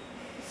thief.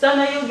 So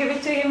now you give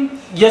it to him.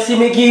 Just see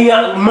me give you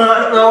a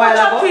man a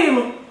while ago. him?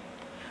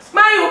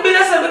 Man, you be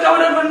yourself because I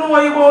never know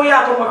where you go. You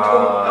come back.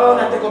 I want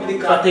to take up the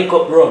car. I take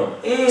up rum.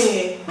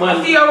 Eh.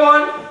 Man. Fear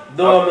one.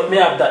 Don't make me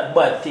have that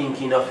bad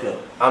thinking of you.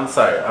 I'm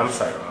sorry.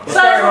 Sorry,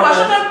 Mama.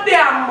 Shut up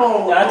there,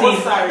 Mom.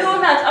 Sorry. Do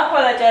not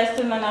apologize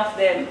to none of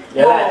them.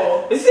 You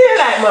like, you see, you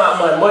like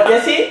man, but you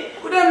see,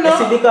 you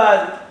see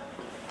because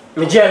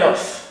me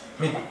jealous.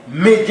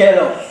 Me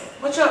jealous.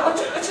 What you?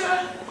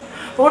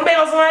 One bag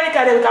of some liquor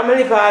there because my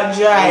liquor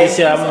dry. Yes,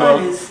 yeah,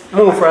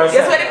 move from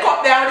Guess where the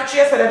cup there and the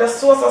chair said the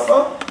sauce or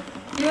so?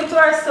 You two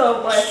are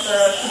so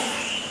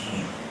boisterous.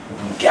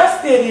 Can't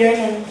stay there.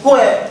 go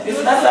ahead.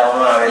 That's why I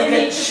always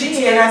get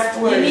shitty and I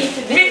swear. You need to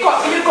Give me the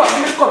cup, because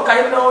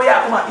you know we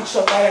have to come at each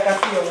other like a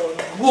fear one.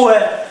 Go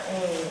ahead.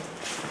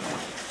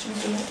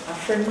 A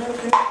friend,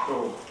 okay?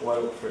 Oh,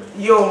 what friend?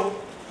 Yo.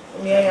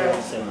 Yeah.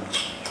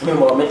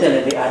 Remember, I tell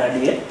you the other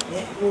day?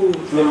 Yeah.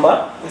 Remember?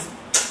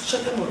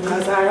 Shut them up,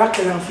 because I rock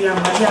and fear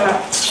man.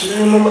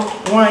 Remember?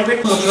 Why?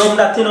 Remember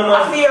that thing, man? I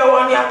fear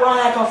one, you're going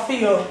like a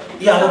fear.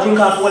 Yeah, I drink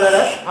all of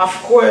that? Of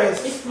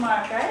course. It's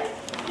smart, right?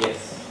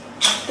 Yes.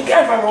 You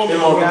can't find out.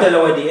 Remember, I tell you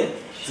what day?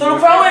 So look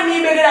for when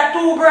me make that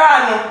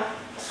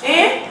 $2,000.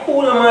 Eh?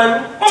 Cool,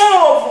 man.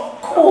 Oh!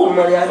 Cool,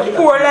 man. You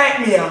Poor like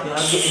me. get the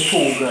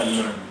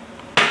 $2,000, man.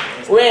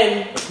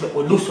 When?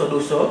 We do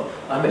so.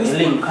 I make the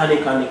link,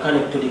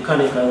 connect to the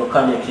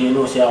connect, you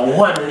know, say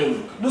one link.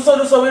 Do so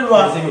with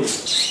what?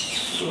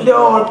 The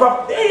whole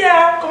prop.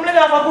 Yeah, come let me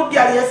have a good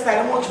girl yesterday.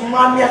 How much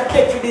money me have to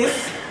take for this?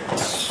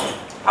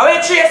 How are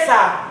you,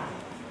 Tracer?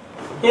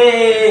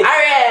 Hey,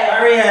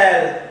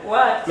 Ariel!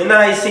 What? me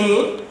nice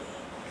see.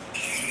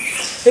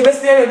 If I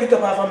stay and get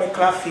up off of my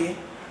coffee,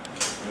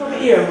 come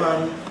here,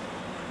 man.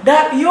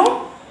 That you?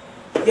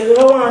 You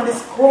don't want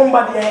this chrome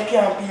body and you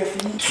can't pay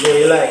for it. Yeah,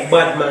 you like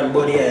bad man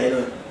body, you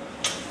know.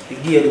 You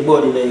give the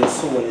body in your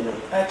soul, you know.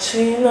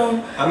 Actually, you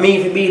know. I mean,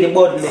 if you be the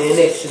body in your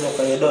nest, you know,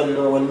 because you don't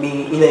know when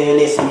me in your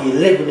nest, me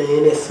living in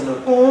your nest, you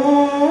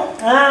know.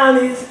 All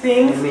these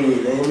things. I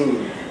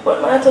mean.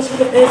 But man, I touch with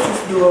the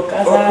places though,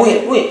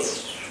 because Wait.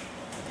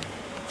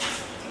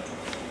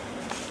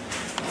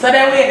 So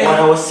then wait What I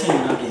then. was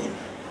saying again.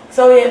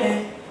 So wait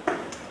then.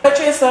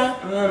 Tracer.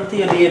 I'm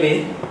tell you,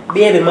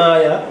 baby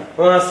Maya,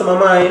 want some of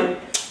mine?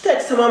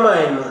 Take some of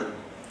mine, man.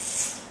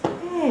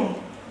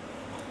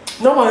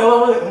 No man,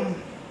 you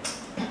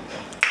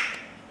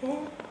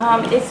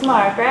It's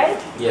Mark, right?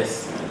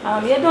 Yes.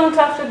 You don't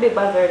have to be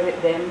bothered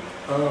with them.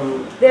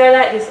 They're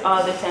like this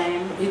all the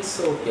time. It's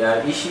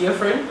okay. Is she your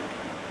friend?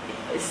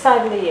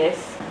 Sadly, yes.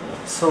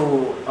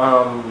 So,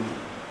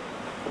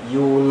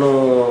 you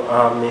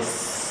know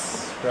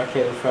Miss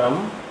Raquel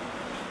from?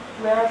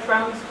 We are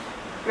friends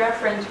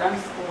from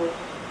school.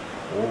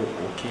 Oh,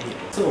 okay.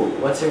 So,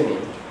 what's your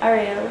name?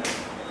 Ariel.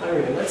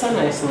 Ariel. That's a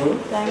nice name.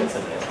 Thanks.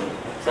 That's a nice name.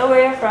 So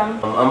where are you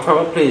from? I'm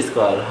from a place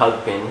called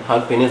Halpin.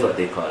 Halpin is what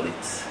they call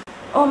it.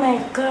 Oh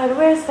my God,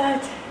 where's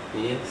that?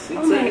 Yes,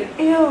 Oh my,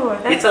 ew,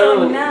 that's it's so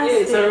around. nasty. Yeah,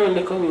 it's around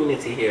the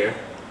community here.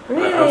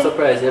 Really? I'm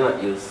surprised you're not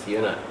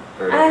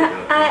heard of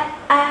it.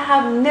 I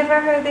have never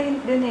heard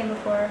the name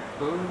before.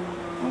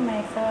 Oh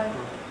my God.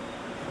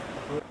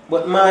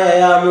 But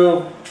Maya,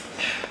 move.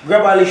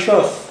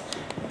 Grabalicious.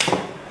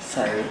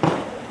 Sorry.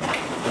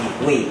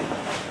 Wait.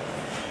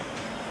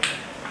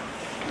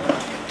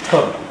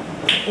 Come.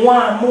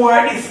 want more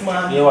of this,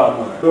 man. You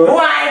want more?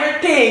 Want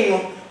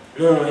everything.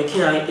 No, you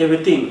can't eat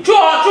everything.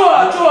 George.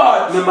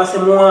 Remember, say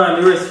more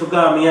the rest for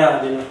God, me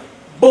hard, you know.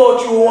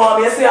 But you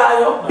want me to say, are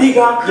you big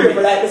and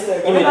crippled like this?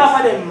 Give me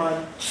half of them,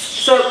 man.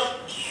 So,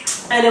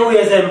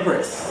 anyways,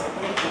 Empress,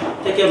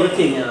 take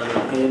everything, you know,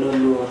 because you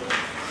don't know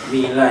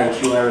me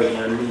like you already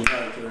and me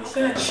like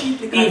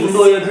you. Even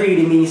though you're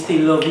greedy, me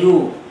still love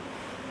you.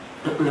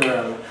 Nothing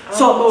wrong.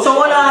 So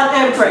what on,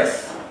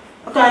 Empress?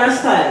 What kind of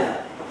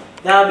style?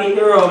 Y'all beat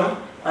the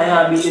rum and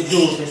y'all beat the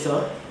juice,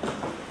 so.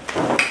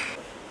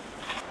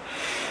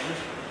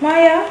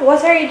 Maya,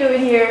 what are you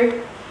doing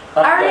here?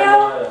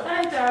 Ariel?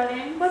 Hi,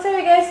 darling. What are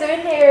you guys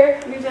doing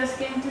here? We just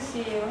came to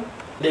see you.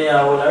 They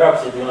are all the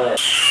raps if you know that.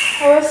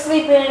 I was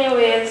sleeping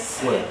anyways.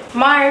 Where?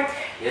 Mark,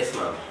 Yes,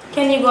 ma'am.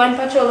 can you go and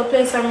patrol the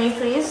place for me,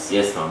 please?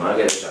 Yes, ma'am. I'll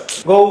get it up.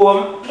 Go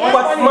home. Yes,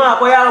 But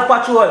Mark, why you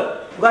patrol?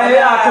 Go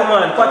ahead, come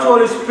on. Patrol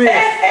this place.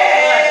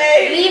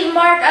 Hey! Leave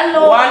Mark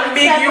alone. One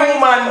big Separate-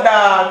 human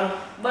dog.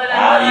 But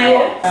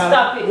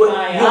stop it,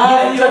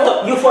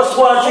 Maya. You first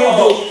go and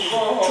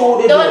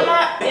through the Don't door.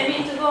 Mark. You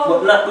need to But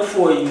go. not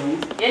before you.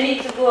 You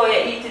need to go.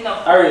 You're eating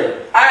up. Ariel.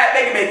 Alright,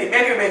 make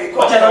it.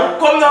 Watch it now.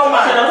 Come now,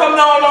 man. Come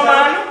now, no,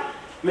 man.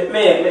 Me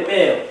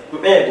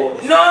go.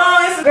 No,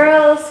 it's...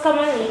 Girls, come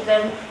and leave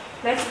them.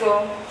 Let's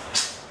go.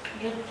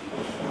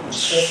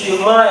 See,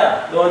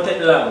 Maya, don't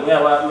take long. Me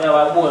have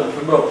a bone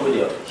for broke with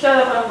you.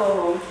 Shut up and go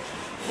home.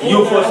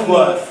 You first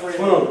go.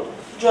 Come on.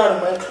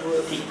 John, my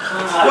clothes. Don't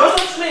Don't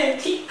touch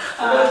me.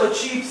 I'm going to go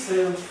cheap,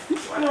 sir.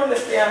 I don't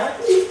understand.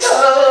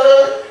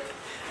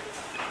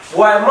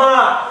 Boy,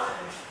 ma!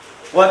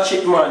 Watch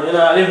it, man. You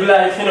know, live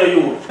life, you know,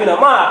 you. You know,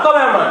 ma, come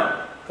here,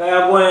 man. Because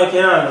you're going to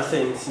can't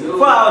sense.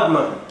 Forward,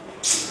 man.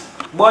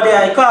 Buddy,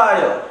 I call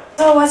you.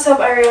 So, what's up,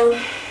 Ariel?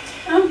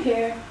 I'm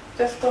here.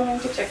 Just coming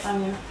to check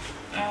on you.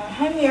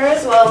 I'm here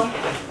as well.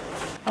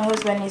 My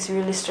husband is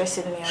really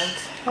stressing me out.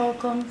 How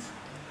comes?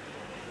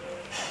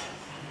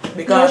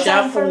 Because No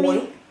you're time for fool.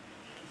 me.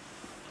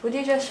 Would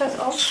you just shut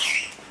up?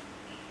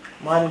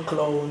 Man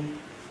clown.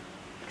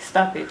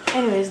 Stop it.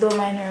 Anyways, don't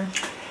mind her.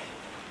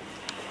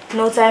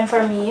 No time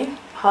for me.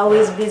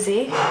 Always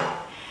busy.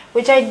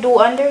 Which I do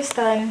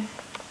understand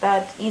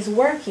that he's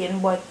working,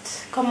 but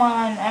come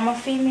on, I'm a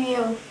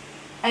female.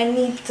 I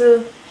need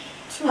to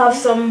have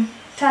some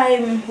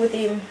time with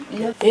him.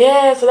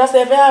 Yeah, so that's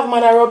if you have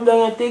man I rub down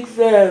your thick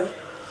self.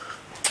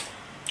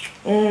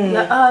 You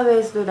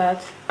always do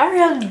that.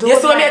 Ariel, don't You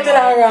saw me mind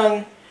tell her. her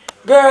wrong.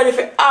 Girl, if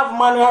you have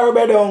man I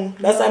rub down,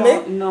 that's what I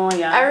mean? No,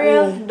 yeah.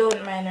 Ariel,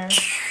 don't mind her.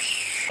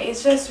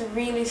 It's just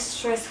really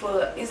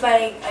stressful. It's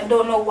like I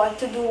don't know what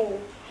to do.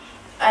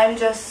 I'm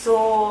just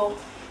so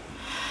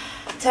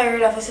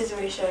tired of the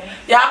situation.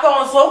 Yeah, come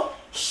on, so.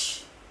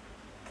 Shh.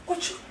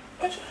 What you?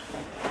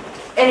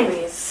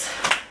 Anyways,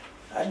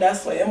 And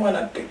that's why your man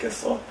I take it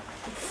so.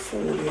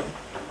 Fool you.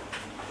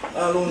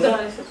 Alone.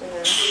 Don't listen to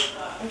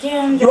her.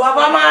 again, You have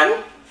a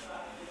man?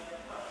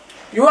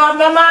 You have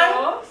no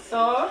man?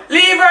 So?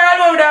 Leave her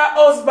alone with her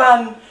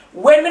husband.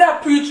 When me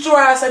that preach to her,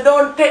 I say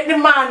don't take the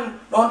man.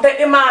 Don't take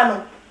the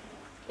man.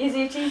 Is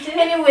he cheating?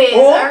 anyways,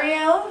 Oh.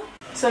 Ariel.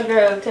 So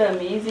girl, tell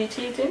me, is he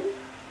cheating?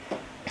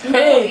 No,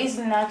 Hey. he's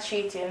not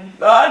cheating.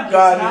 God, He's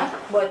God. not,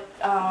 but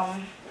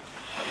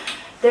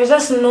there's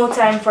just no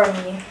time for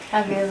me.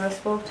 Have you ever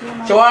spoke to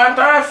him? You want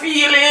her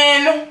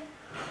feeling?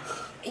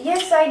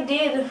 Yes, I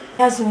did.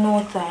 He has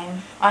no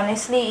time.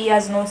 Honestly, he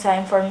has no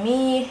time for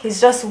me.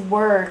 He's just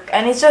work,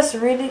 and it's just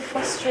really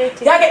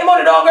frustrating. Yeah, get the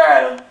money down,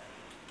 girl.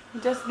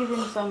 Just give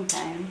him some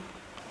time.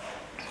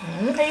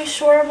 Are you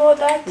sure about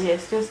that?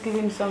 Yes, just give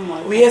him some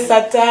more. Waste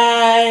of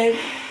time.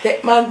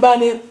 Take man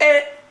bunny.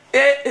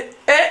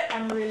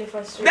 I'm really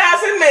frustrated.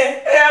 That's in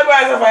me. Yeah, go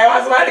ahead, Sophia.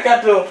 What's my liquor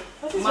too?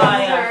 What is wrong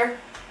with Maya. her?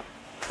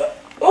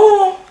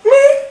 Oh,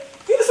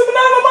 me? You see me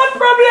now have a man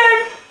problem.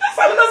 That's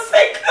why I'm not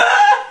sick.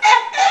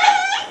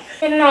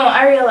 You know,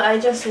 Ariel, I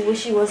just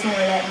wish he was more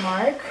like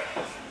Mark.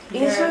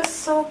 He's Yeah.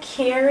 just so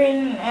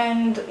caring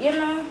and, you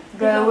know.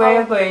 Girl, where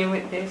are you going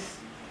with this?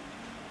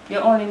 You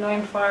only know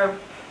him for a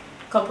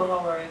couple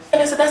hours.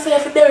 And I said, that's why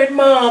if you're there with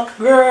Mark,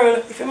 girl.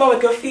 If your man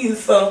make you feel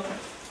so.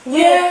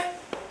 Yeah.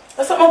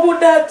 That's something about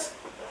that.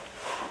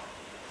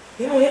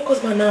 You know, your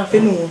husband now,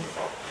 you know.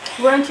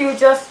 Weren't you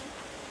just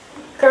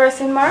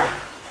cursing Mark?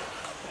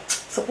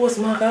 Suppose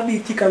Mark will be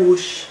kick a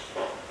bush.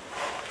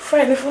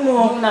 Friend, if you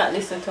know. Do not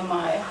listen to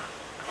Maya.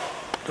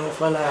 Don't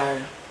follow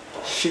her.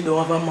 She don't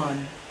have a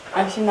man.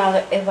 And she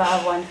never ever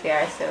have one for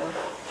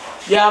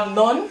herself. You have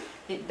none?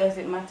 It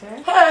doesn't matter.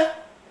 Huh?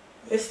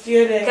 You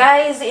still there.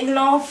 Guys,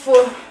 enough.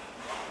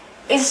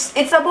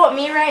 It's about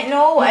me right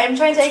now. I'm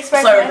trying to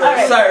express Sorry,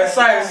 myself.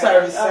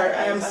 sorry.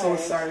 I am so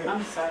sorry.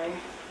 I'm sorry.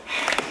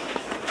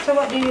 So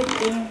what do you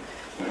think?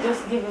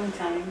 Just give him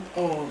time.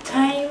 Oh,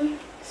 Time?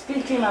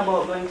 Speak to him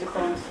about going to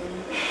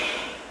counseling.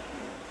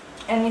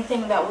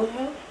 Anything that would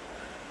help?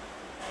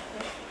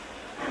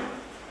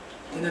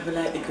 you never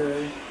like the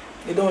girl.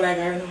 You don't like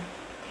her, no?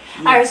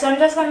 Alright, so I'm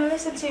just gonna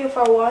listen to you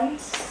for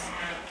once.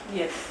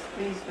 Yes,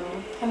 please do.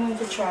 I'm going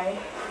to try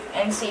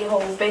and see how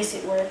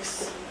basic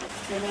works.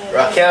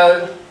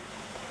 Raquel.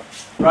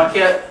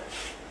 Raquel.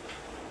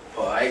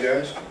 Oh, hi,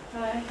 girls.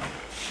 Hi.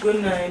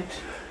 Good night.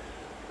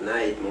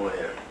 Night,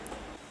 Moya.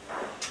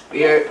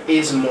 Where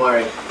is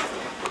Maury?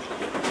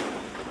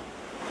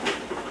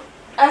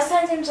 I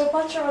sent him to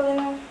patrol, you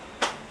know.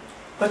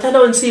 But I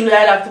don't seem like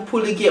I have to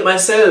pull the gate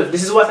myself.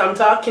 This is what I'm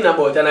talking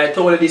about, and I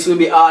told her this will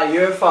be all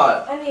your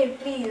fault. I need,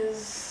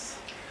 please.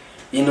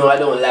 You know I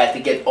don't like to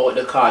get out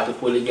the car to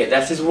pull the gate.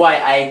 That is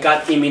why I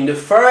got him in the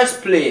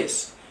first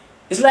place.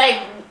 It's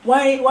like,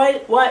 why?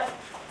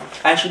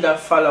 I should have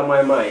followed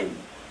my mind.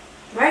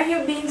 Why are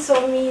you being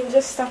so mean?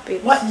 Just stop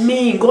it. What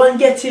mean? Go and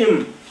get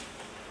him.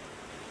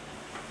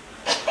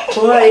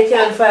 Boy, you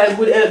can't find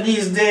good help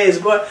these days.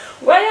 Go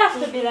Why you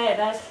have to be like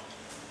that?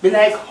 be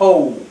like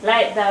how?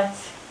 Like that?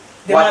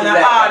 The What man is a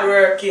that? hard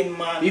working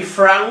man. Be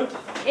frank.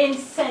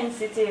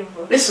 Insensitive.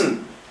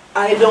 Listen,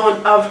 I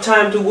don't have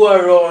time to go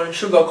around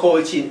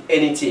sugarcoating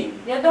anything.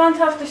 You don't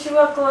have to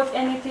sugarcoat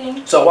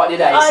anything. So what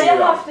did I All say you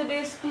wrong? have to do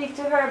is speak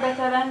to her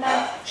better than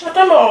that. Shut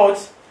him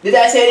out. Did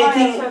I say Alright,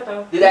 anything? shut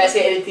up. Did I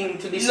say anything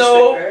to disrespect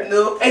No, her?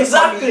 no.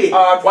 Exactly.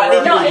 Hard What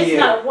did No, you it's hear?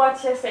 not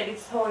what you said,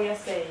 it's how you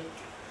say it.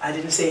 I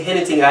didn't say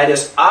anything. I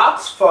just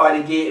asked for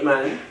the gate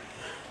man.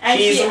 And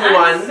She's she the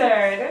one.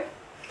 answered.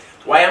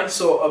 Why I'm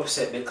so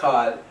upset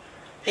because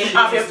Him she's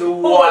have the to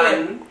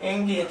one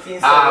engage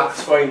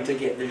asked for him to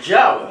get the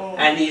job,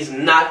 and he's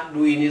not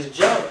doing his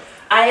job.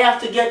 I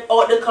have to get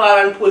out the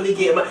car and pull the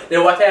gate man.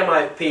 Then what am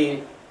I paying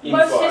him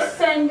But for? she's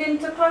sending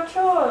to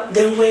patrol.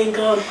 Then when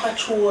gone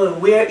patrol,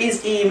 where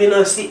is him? You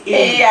know, see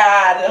him.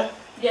 Yeah.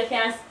 You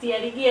can stay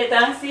at the gate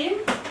and see him.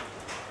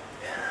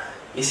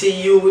 You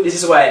see, this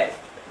is why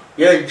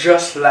you're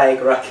just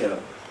like Raquel.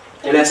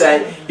 You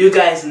understand? You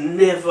guys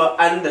never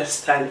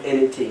understand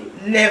anything.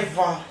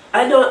 Never.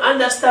 I don't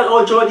understand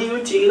how Jody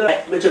you think.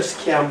 Like, I just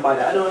can't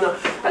bother. I don't know.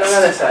 I don't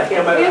understand. I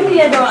can't bother. Maybe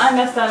you don't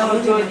understand how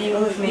Jody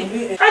with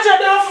me. I just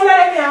don't follow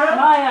them,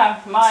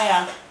 yeah.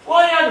 Maya.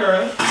 What are you,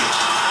 girl?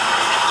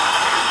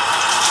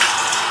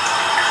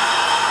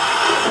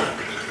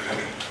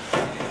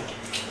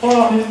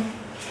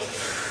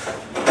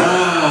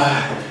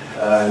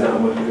 No,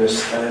 but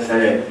just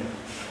understand.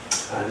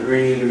 I'm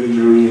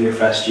really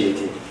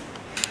frustrated.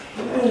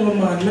 No,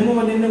 man. I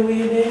know they know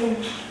where they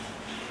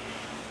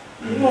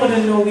more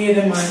than no way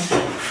the man.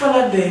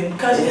 Follow them.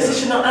 Because you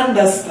just don't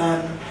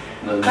understand.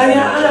 Because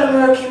you're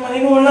hardworking, man.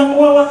 You know how long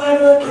we're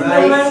hardworking,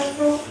 right. Like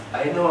you.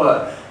 I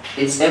know.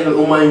 It's every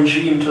woman's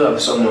dream to have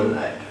someone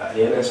like that.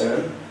 You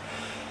understand?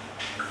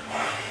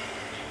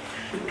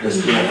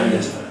 Just don't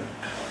understand.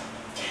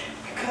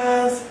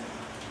 Because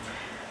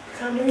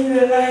I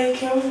really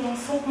like you or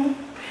something.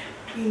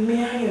 Between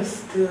me and you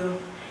still.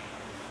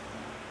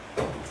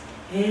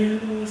 You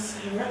know,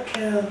 say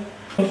Raquel.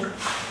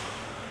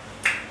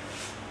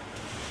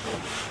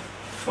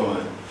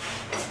 Fine.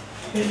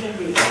 You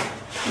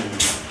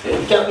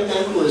can't be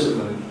that close,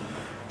 man.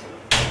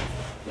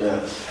 Yeah.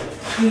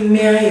 Between me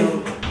and you.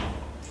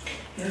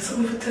 You have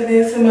something to tell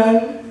you, man?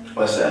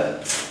 What's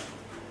that?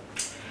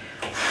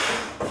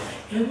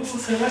 You know,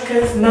 say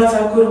Raquel is not a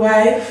good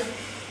wife.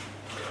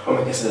 How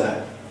am I say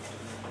that?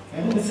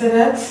 You say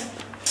that?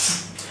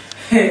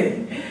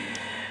 Hey.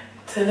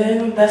 Tell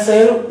them that's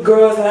why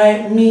girls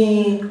like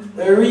me,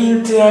 the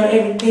real thing and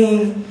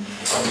everything.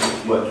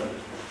 What?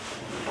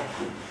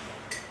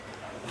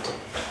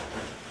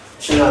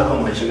 She not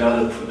come and she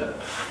gotta look for that.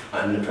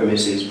 And the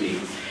premises big.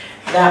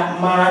 That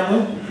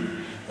man,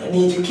 you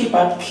need to keep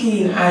a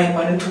keen eye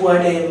on the two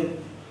of them.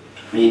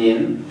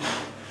 Meaning?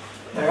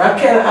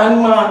 Raquel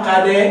and Mark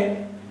are there.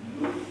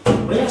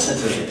 What you say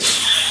to me?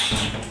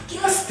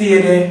 You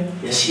stay there.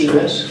 You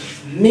serious?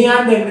 Me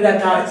and them did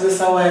that talk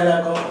just a while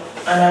ago.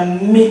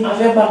 And I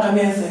feel back and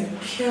I say,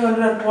 can't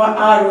do that poor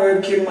hard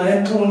working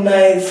man, you're too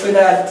nice for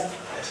that.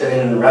 So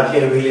then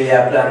Raquel really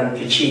had planned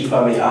to cheat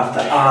for me after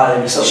all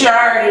and so. She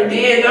already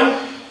did.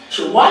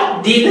 She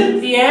what?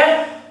 Did?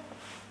 Yeah.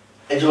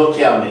 A joke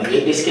can't be.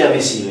 This can't be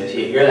serious.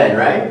 You're lying,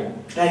 right?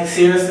 Like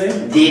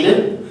seriously?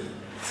 Did?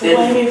 So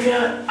why if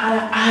you're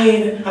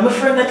hide? I'm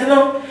afraid that you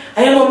know,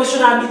 I know I should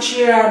not be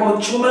cheer,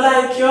 but you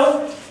like you.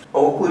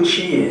 How could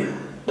she?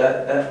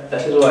 That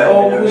is why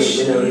I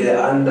didn't really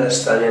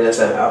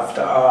understand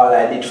after all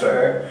I did for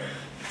her.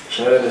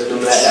 She never just do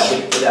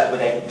like that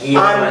with a game.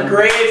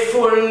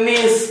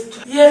 Ungratefulness.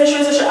 Yeah,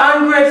 she's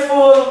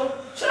ungrateful.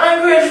 She's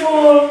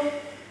ungrateful.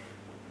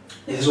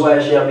 This is why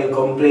she have been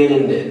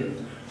complaining then.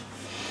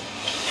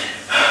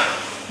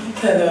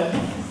 Tell her,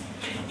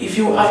 if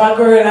you have a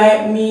girl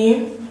like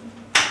me,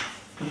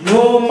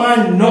 no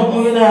man,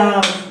 nothing will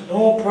have,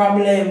 no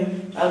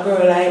problem. A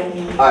girl like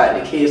me.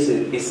 Alright, the case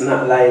is, it's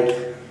not like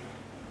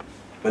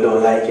we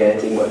don't like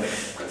anything, but.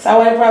 So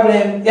what the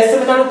problem? You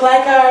still don't look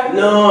like her?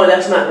 No,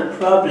 that's not the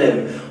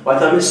problem.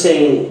 What I'm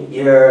saying,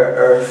 you're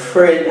her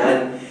friend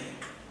and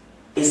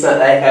it's not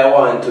like I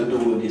want to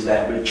do this,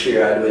 like betray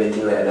or do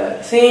anything like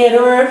that. Say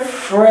you're her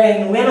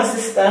friend, we're not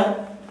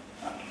sister.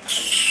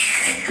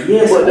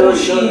 Yes, but don't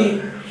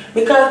she.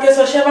 Because guess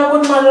what, she have a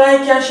good man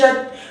like you and she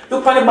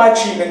look on the bad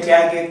treatment you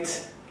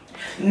get.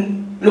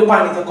 Look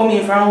on it, you come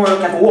here from work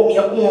and walk me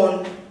your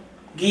own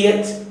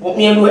gate, walk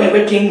me and do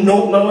everything,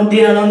 no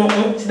dinner, no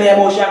nothing. Today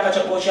about she catch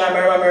up about she and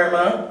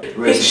murmur.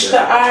 Picture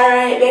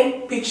alright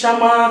then, picture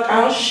Mark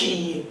and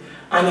she.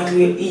 And it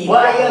will eat.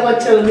 Why you ever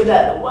tell me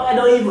that? Why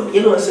don't even,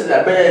 you know, say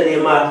that brother they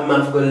Mark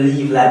man for gonna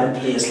leave like the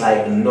place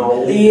like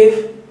no.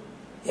 Leave?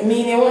 You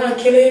mean you wanna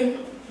kill him?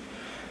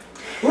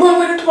 Run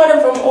with the two of them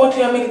from out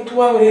here and make the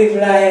two of them live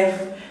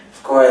life.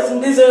 Of course, he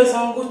deserves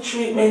some good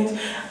treatment.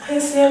 I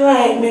say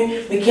like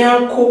me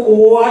can cook,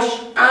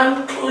 wash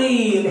and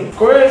clean. Of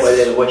course. Well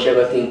then what you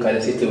gonna think of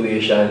the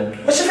situation?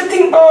 What you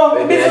think about?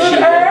 Maybe Busy with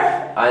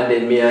her? And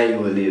then me and you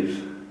will live.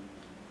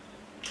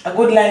 A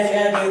good life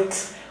you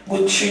get,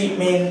 good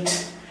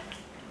treatment.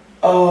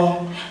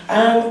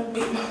 And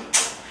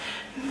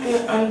you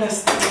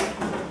understand.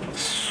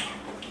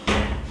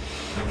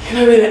 You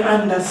don't really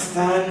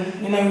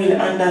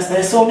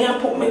understand. So me I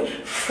put my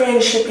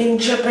friendship in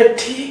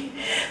jeopardy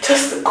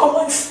just to come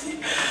and see.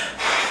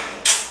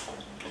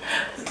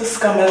 Just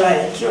come and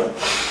like you.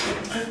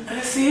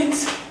 I see it,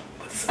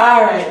 but it's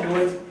alright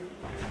though.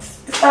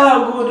 It's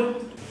all good.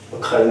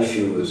 I'm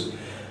confused.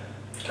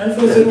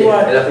 Confused with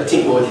what? I'll have to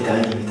think about it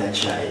and give it a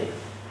try.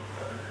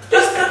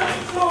 Just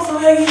no, so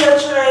I give it a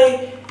try.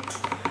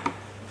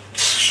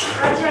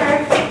 Roger.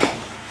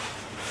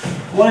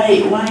 Why?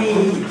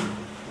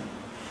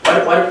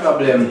 What the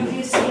problem? Have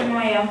you seen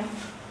Maya?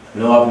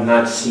 No, I've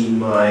not seen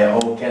Maya.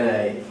 How can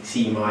I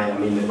see Maya?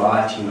 I'm in the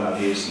bathroom,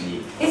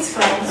 obviously. It's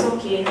fine, it's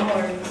okay, no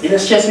worries. You don't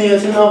stress me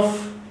out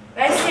enough.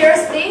 Like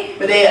seriously?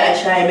 But I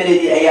try, but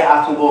I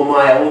ask about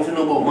Maya. I want to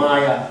know about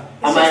Maya.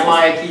 It's Am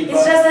I my keeper?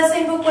 It's just a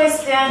simple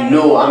question.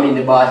 No, I'm in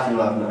the bathroom.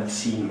 I've not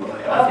seen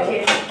my.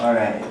 Okay.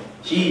 Alright.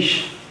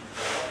 Sheesh.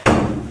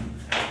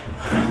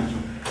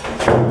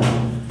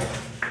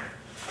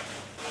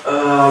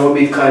 I'm a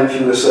bit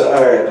confused. So,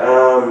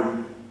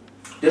 alright.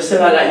 Just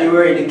tell her that you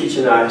were in the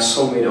kitchen or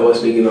somewhere that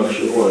was big enough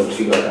she won't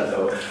figure that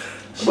out.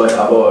 But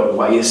about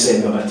what you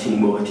said, you have to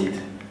think about it.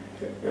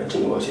 You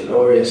think about it. No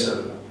worries,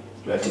 son.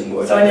 You think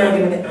about it. So when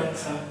you give me the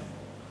answer?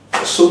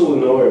 So,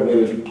 no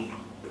worries. Maybe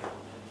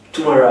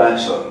tomorrow or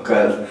something.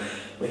 Because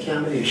I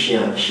can't believe she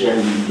and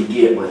the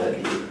gate man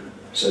at leave.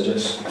 So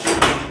just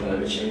let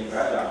me change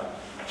right out.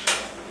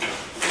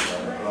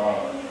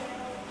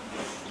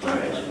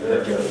 Alright,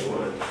 let me go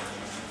on.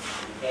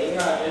 Yeah, you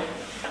got it.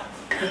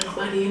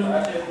 What do you know?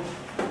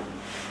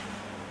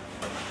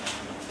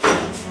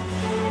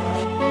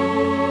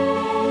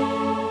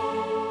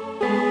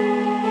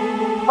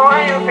 How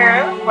are you,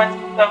 girl?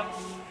 What's up?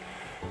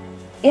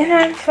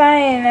 Yeah, I'm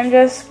fine. I'm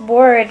just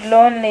bored,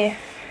 lonely.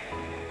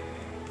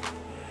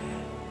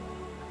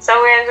 So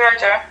where's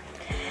Roger?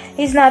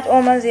 He's not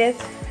home as yet.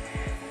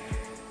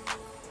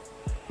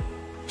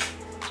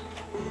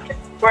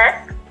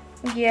 Work?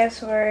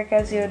 Yes, work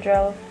as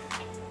usual.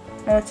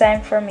 No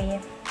time for me.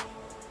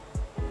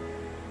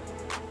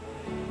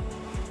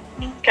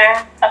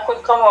 Okay, I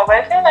could come over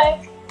if you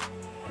like.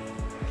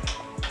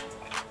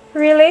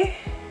 Really?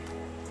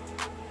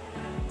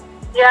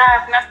 Yeah, I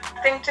have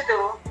nothing to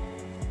do.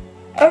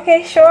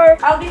 Okay, sure.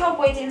 I'll be home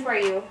waiting for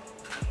you.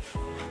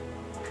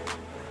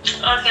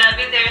 Okay, I'll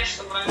be there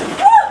soon.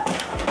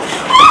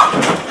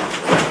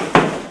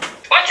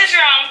 What is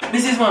wrong?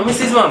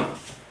 Mrs. Mom.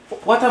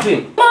 What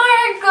happened?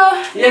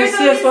 Mark!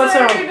 Yes, what's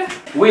wrong?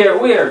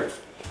 Where?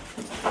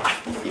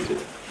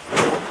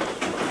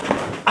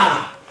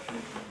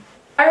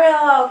 Alright,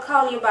 I'll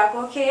call you back,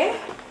 okay?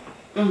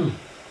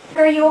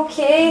 Are you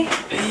okay?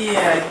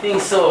 Yeah, I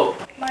think so.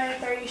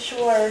 Mark, are you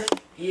sure?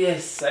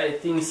 Yes, I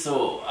think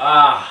so.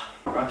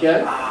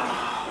 Raquel?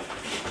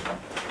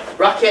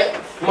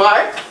 Raquel?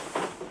 Mark?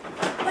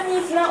 Honey,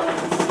 it's not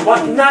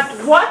what What? Not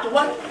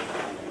what?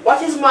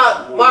 What is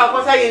Mark? Mark,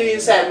 what are you doing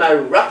inside my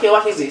room? Raquel,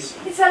 what is this?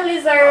 it's a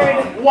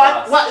lizard.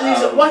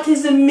 What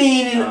is the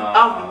meaning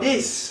of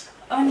this?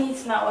 Honey,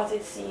 it's not what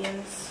it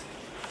seems.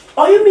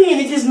 Oh, you mean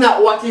it is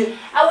not what it...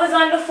 I was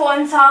on the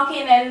phone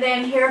talking and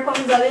then here comes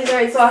a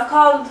lizard. So I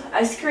called,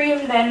 I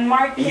screamed, and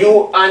Mark came.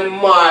 You and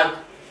Mark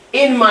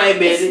in my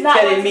bed It's not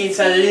telling what me it it's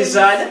a seems.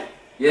 lizard?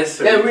 Yes,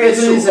 sir. Then where's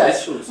the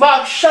lizard?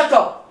 Mark, shut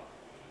up!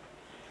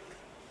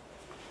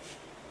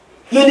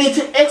 You need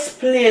to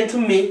explain to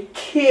me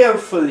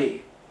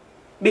carefully.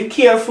 Be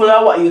careful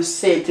of what you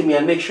say to me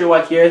and make sure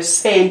what you're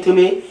saying to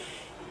me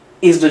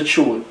is the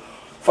truth.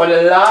 For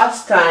the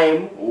last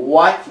time,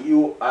 what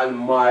you and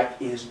Mark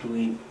is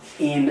doing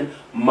in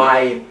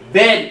my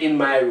bed in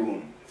my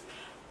room.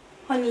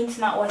 Honey, it's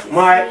not what it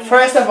Mark, seems.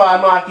 first of all,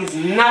 Mark is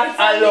not It's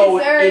a allowed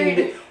lizard. in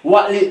the...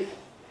 What... It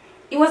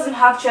wasn't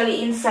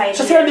actually inside.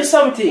 So here. tell me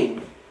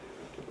something.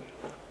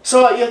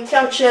 So you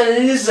capture a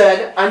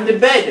lizard on the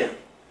bed.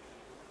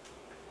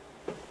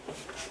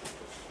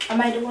 Am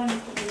I the one who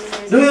put the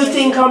lizard Do you inside?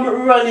 think I'm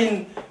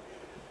running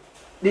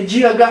the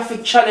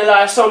Geographic Channel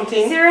or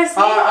something?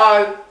 Seriously?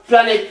 Or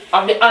Planet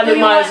of the Do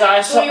you Animals want-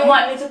 or something? Do you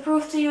want me to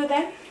prove to you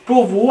then?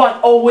 Prove what?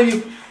 Oh, will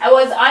you... I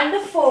was on the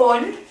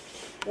phone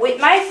with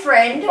my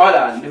friend. Hold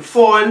on. The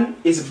phone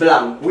is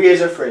blank. Where's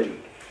your friend?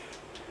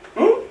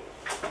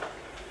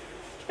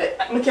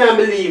 I can't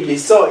believe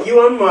this. So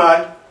you and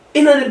Mark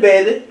in the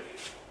bed.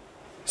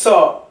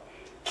 So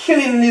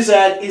killing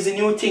lizard is a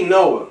new thing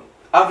now.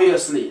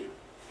 Obviously.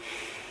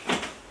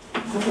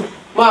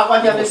 Mark, what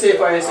do you have to say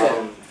for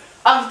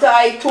yourself? After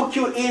I took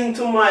you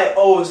into my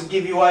house,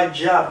 give you a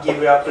job, give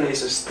you a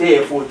place to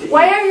stay for the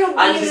Why are you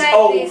and being this like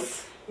how- this?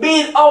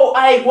 Being how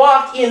I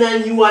walk in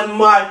and you and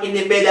Mark in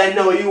the bed and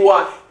now you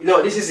want,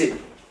 this is it.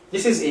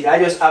 This is it. I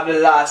just have the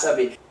last of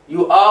it.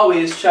 You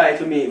always try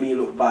to make me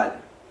look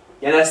bad.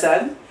 You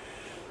understand?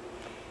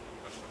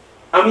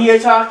 I'm here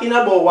talking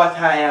about what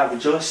I have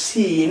just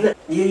seen.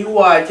 Here you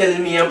are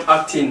telling me I'm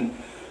acting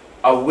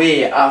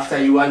away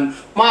after you and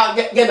Mark,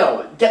 get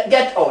out.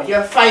 Get out.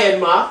 You're fired,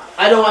 Mark.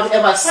 I don't want to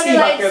ever see Honey,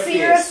 back like, your face.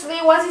 seriously,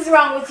 what is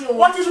wrong with you?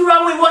 What is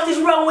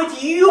wrong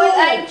with you? But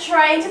I'm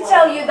trying to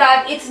tell you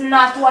that it's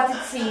not what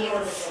it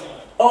seems.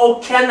 Oh,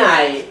 can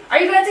I? Are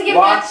you going to give me a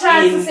Walk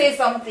chance in. to say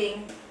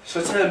something?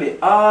 So tell me,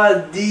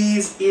 all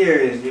these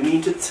years, you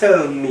mean to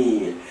tell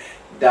me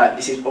that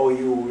this is how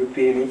you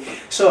repay me?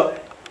 So,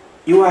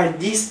 you are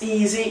this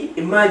easy?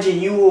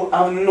 Imagine you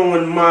have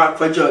known Mark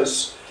for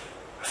just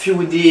a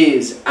few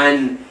days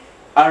and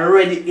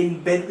already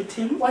in bed with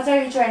him? What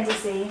are you trying to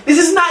say? This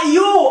is not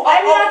you!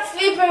 I'm not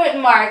sleeping with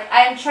Mark.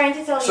 I'm trying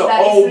to tell you So,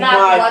 that it's not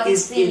Mark what it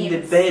is seems.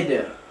 in the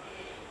bed.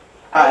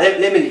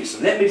 Let me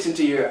listen. Let me listen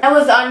to your... I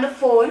was on the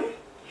phone,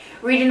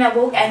 reading a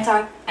book and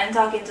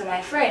talking to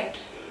my friend.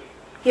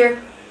 Here.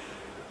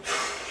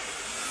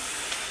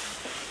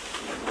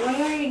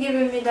 Why are you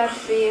giving me that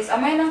face?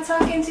 Am I not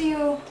talking to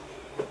you?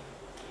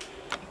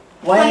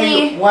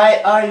 Honey. Why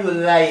are you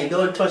lying?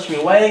 Don't touch me.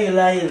 Why are you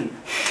lying?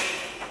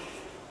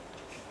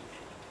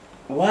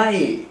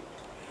 Why?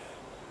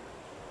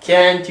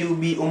 Can't you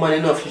be woman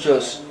enough to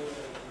just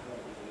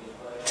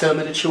tell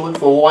me the truth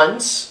for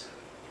once?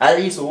 At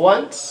least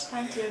once?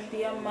 Can't you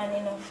be a man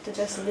enough to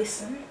just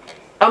listen?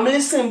 I'm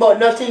listening, but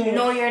nothing.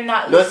 No, you're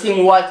not Nothing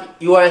listening. what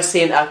you are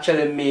saying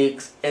actually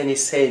makes any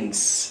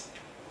sense.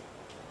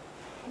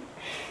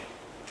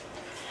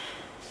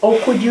 How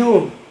could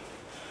you?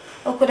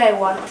 How could I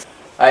what?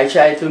 I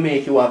tried to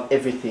make you have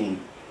everything,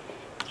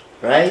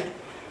 right?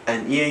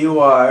 And here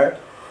you are,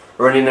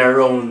 running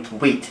around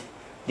with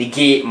the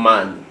gate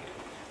man.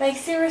 Like,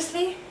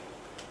 seriously?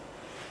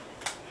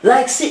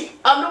 Like, see,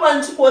 I'm the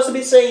one supposed to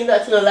be saying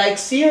that, you know, like,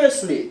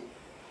 seriously.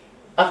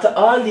 After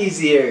all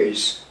these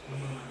years,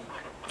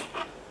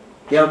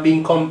 you have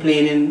been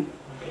complaining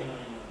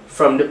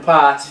from the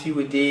past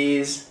few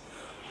days.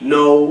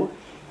 No,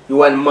 you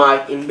want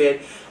Mark in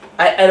bed.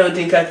 I don't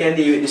think I can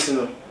deal with this, you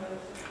know.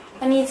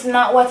 And it's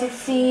not what it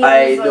seems.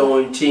 I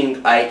don't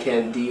think I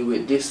can deal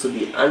with this, to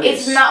be honest.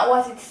 It's not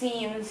what it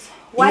seems.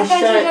 Why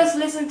can't you just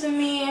listen to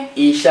me?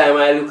 Each time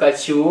I look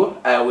at you,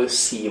 I will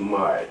see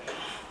Mark.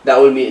 That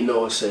will make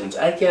no sense.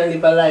 I can't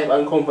live a life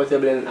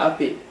uncomfortable and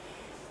happy.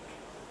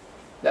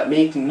 That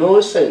makes no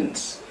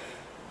sense.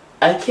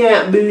 I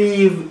can't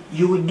believe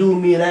you would do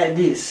me like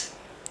this.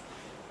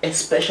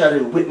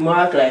 Especially with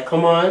Mark, like,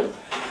 come on.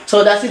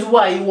 So that is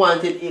why you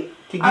wanted it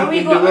to give me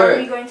the word.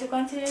 Are we going to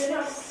continue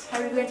this?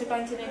 Are we going to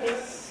continue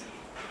this?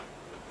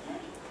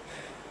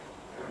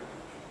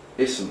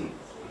 Listen,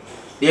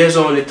 there's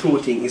only two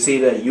things. It's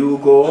either you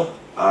go or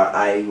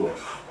I go.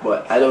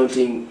 But I don't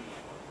think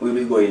we'll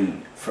be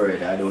going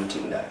further. I don't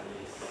think that.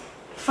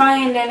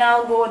 Fine, then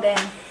I'll go then.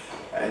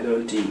 I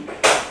don't think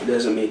it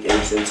doesn't make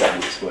any sense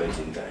at this point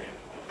in time.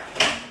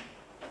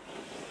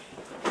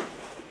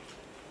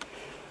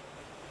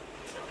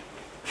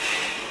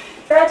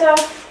 Raja,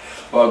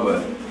 Oh,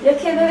 good. you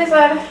killed the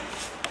lizard.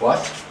 What?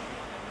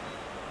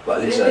 What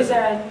The lizard?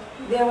 lizard.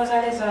 There was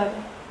a lizard.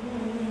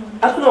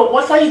 I don't know.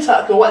 What are you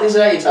talking? What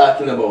lizard are you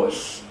talking about?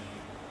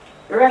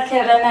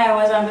 Raquel and I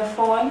was on the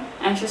phone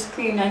and she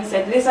screamed and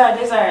said, lizard,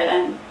 lizard,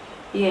 and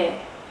yeah,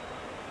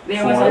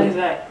 there was a Phone?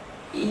 lizard.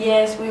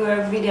 Yes, we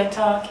were video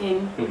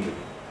talking.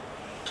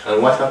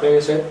 And what happened,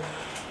 you said?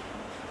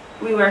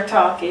 We were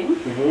talking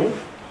Mm-hmm.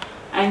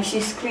 and she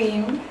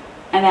screamed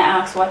and I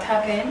asked what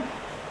happened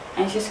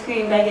and she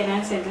screamed again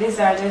and said,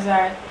 lizard,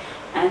 lizard,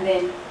 and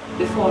then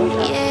the phone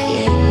dropped.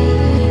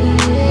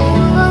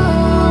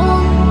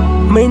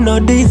 Me no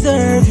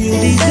deserve you,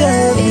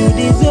 deserve you,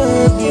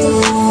 deserve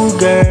you,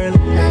 girl.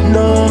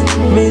 No,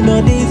 me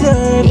no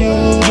deserve you.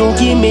 You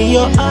give me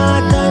your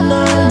heart and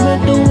all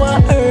me do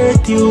I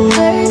hurt you,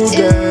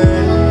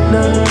 girl.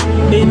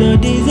 No, me no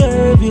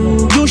deserve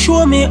you. You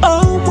show me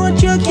how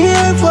much you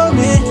care for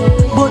me,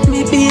 but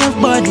me behave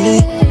badly.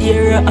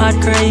 Hear your heart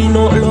crying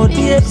out loud,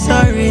 babe,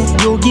 sorry.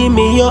 You give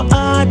me your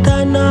heart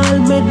and all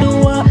me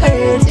do I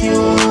hurt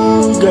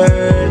you,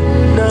 girl.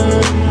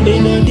 No, me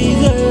no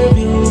deserve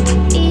you.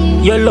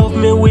 You love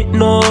me with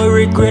no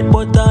regret,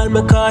 but all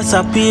me cause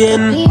a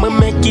pain. Me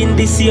making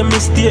the same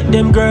mistake,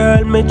 them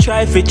girl, me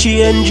try to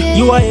change.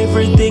 You are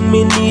everything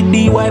me need,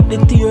 be wipe the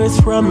tears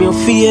from your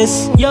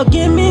face. You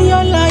give me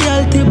your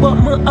loyalty, but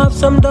me have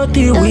some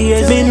dirty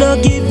ways. Me no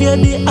give you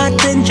the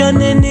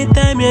attention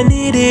anytime you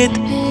need it.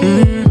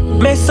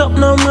 Mess up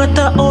no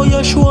matter how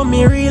you show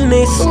me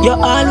realness. You're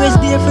always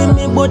there for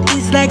me, but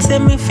it's like say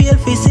me feel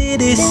fi see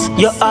this.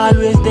 You're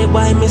always there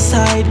by my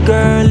side,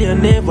 girl, you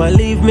never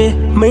leave me.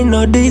 Me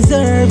no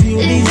deserve you,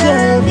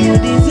 deserve you,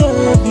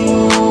 deserve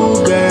you,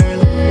 girl.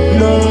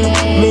 No,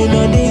 me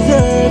no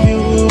deserve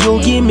you.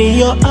 You give me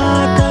your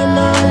heart and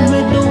all me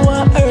do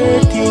I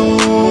hurt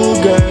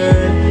you,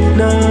 girl.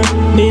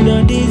 No, me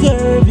no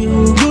deserve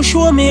you. You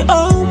show me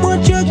how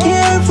much you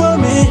care for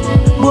me,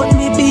 but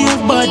me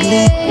behave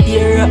badly.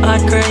 Hear your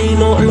heart crying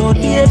out loud,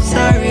 babe,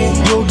 sorry.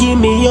 You give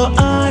me your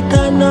heart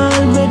and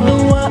all me do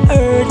I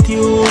hurt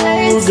you,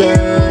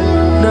 girl.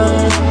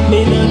 No,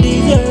 me no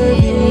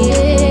deserve you.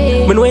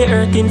 Me know you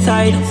hurt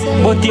inside,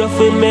 but you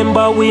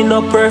remember we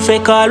not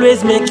perfect.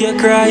 Always make you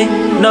cry.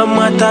 No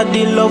matter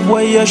the love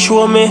where you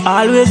show me,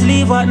 always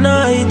leave at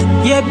night.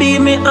 You be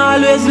me,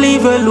 always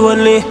leave you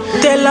lonely.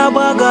 Tell a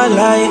bag a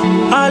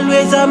lie,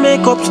 always a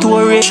make up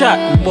story.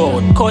 Chat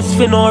about cause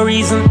for no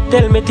reason.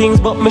 Tell me things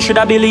but me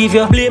shoulda believe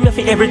you. Blame me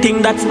for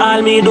everything, that's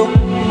all me do.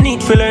 Need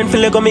to learn to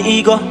let go me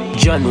ego.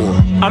 Jano,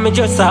 I'm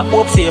just a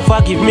hope say you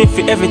forgive me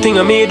for everything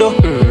I made do.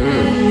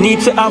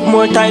 Need to have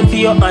more time for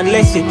you and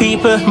less for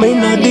people. Me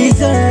no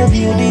deserve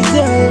you,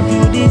 deserve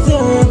you,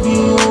 deserve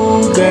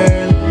you,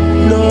 girl.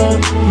 No,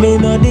 me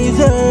no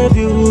deserve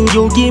you.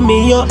 You give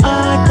me your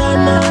heart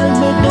and all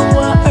me do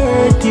I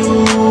hurt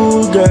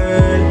you,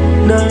 girl.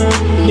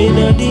 No, me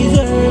no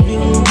deserve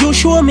you. You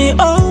show me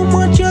how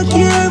much you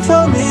care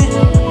for me,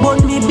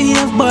 but me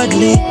behave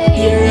badly.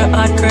 Hear your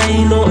heart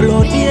crying out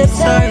loud, babe,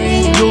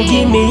 sorry. You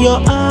give me your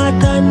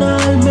heart and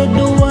all me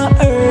do I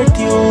hurt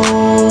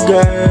you,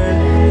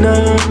 girl.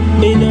 No,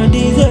 me no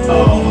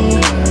deserve you.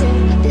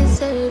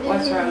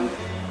 What's wrong?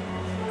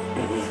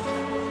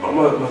 I'm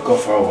gonna go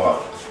for a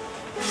walk.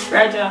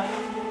 Raja.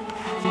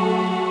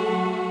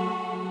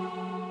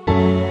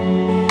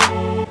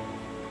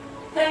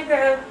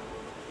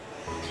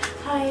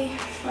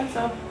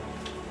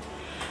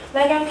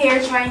 Like I'm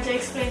here trying to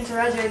explain to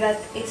Roger that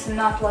it's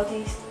not what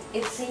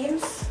it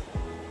seems.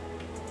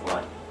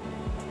 What?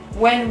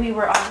 When we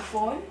were on the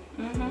phone.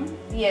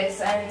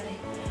 Yes, and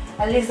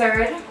a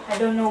lizard, I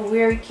don't know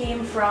where it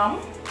came from,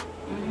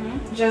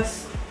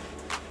 just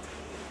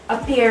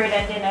appeared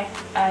and then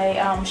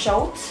I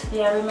shout.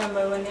 Yeah, I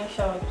remember when you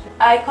shout.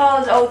 I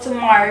called out to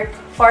Mark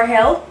for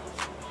help,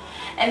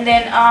 and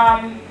then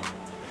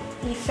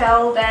he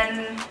fell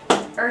and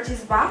hurt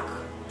his back,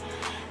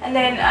 and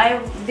then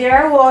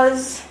there I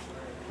was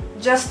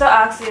just to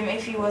ask him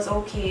if he was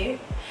okay,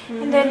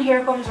 and then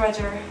here comes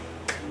Roger,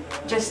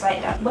 just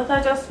like that. But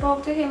I just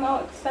spoke to him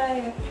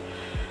outside.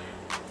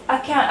 I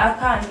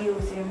can't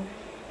use him.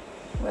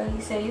 Well,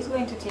 he said he's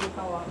going to take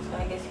a walk, so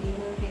I guess he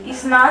will be.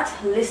 He's not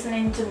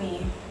listening to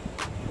me.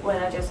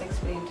 Well, I just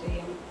explained to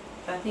him.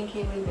 I think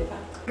he will be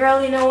back.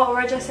 Girl, you know what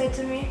Roger said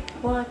to me?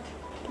 What?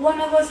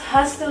 One of us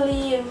has to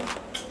leave.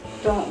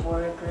 Don't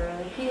worry, girl.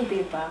 He'll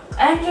be back.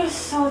 I'm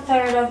just so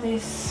tired of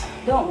this.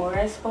 Don't worry,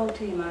 I spoke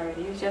to him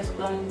already. He's just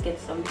going to get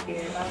some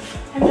beer back.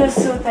 I'm just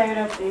so tired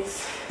of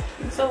this.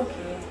 It's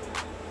okay.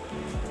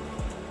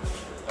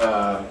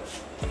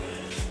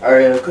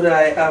 Ariel, could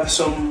I have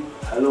some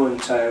alone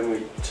time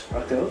with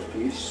Raquel,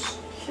 please?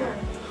 Sure.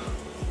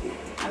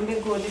 And be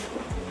good.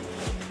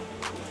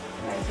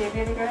 Right here,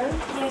 baby girl?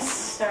 Yes,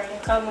 sorry.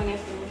 Come when you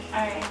finish.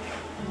 Alright.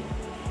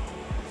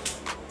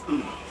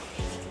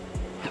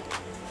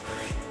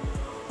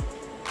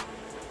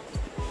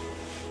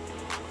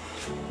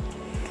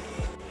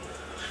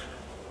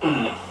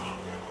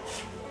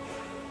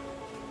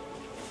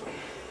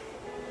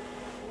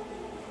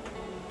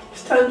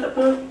 Stand up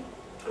now.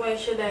 Why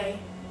should I?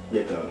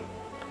 Get down.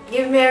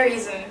 Give me a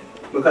reason.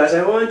 Because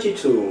I want you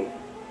to.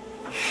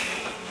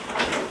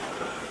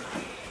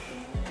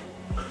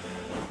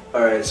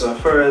 Alright, so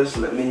first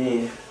let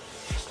me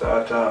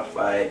start off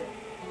by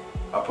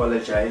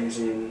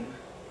apologizing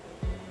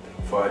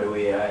for the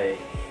way I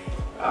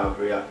have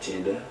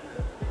reacted.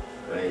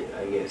 Right,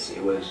 I guess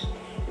it was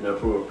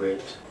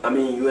inappropriate. I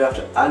mean, you have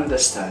to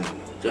understand,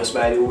 just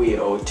by the way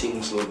how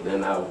things look,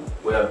 then I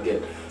would have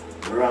get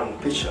the wrong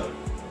picture.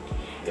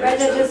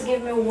 Rather just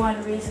give me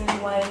one reason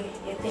why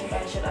you think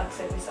I should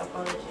accept this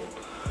apology.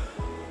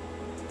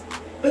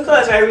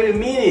 Because I really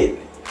mean it.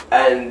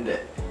 And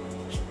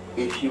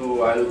if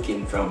you are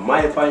looking from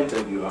my point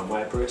of view and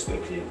my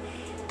perspective,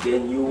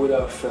 then you would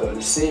have felt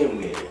the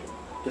same way.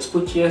 Just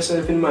put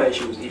yourself in my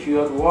shoes. If you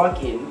had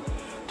walked in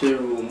to the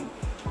room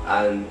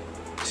and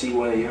see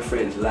one of your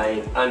friends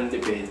lying on the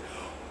bed,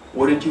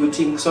 wouldn't you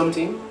think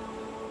something?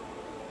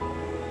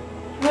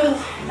 Well,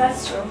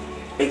 that's true.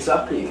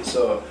 Exactly.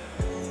 So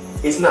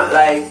it's not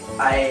like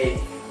I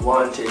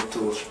wanted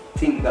to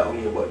think that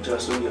way, but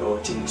just only how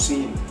things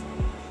seem.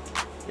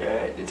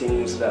 Yeah, the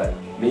thing is that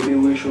maybe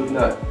we should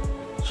not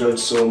judge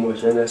so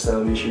much,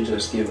 understand? We should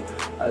just give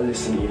a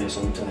listen here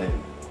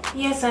sometime.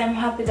 Yes, I'm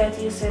happy that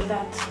you said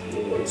that.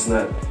 Yeah, it's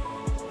not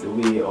the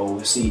way how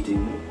we see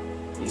things,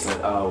 it's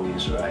not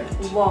always right.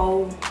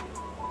 Wow.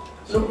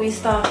 Look, we're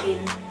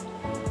talking.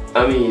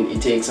 I mean,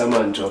 it takes a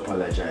man to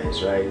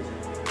apologize, right?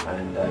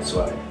 And that's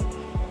why.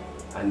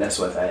 And that's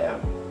what I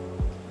am.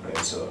 Right,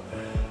 so,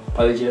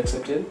 apology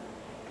accepted?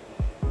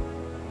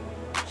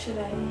 Should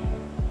I?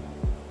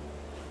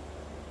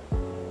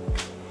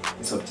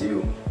 It's up to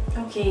you.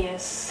 Okay,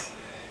 yes.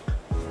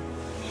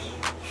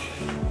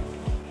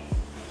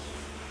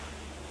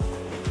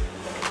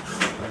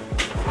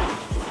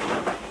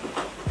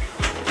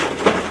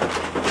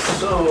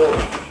 So,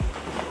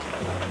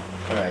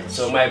 alright,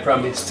 so my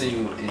promise to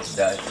you is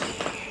that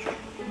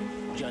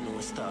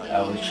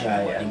I will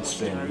try and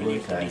spend more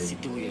time,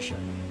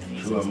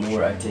 show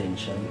more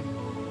attention,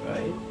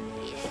 right?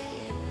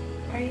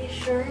 Are you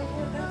sure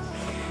about that?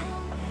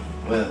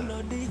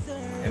 Well,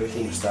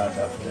 everything starts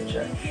off with a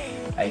try.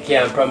 I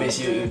can't promise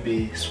you it will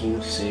be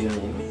smooth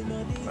sailing,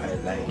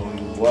 right, like how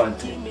you want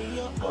to,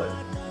 but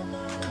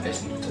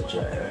let's give it a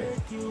try,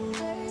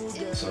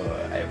 right? So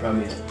I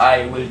promise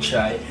I will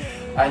try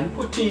and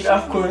put in,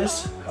 of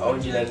course,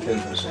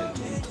 110%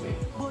 into it,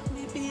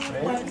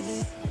 right?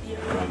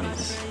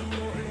 Promise.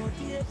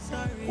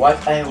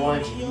 What I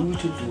want you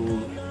to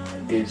do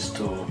is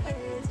to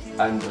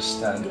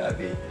understand a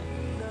bit.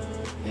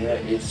 Yeah,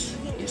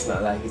 it's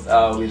not like it's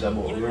always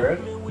about work,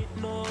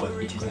 but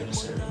it is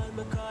necessary.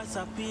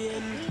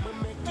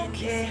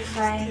 Okay,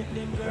 fine.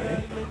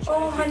 Right?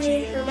 Oh,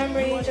 honey,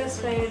 remember you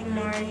just fired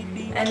Mark,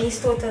 and he's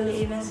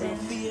totally innocent.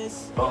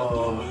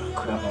 Oh,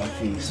 crap, I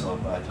feel so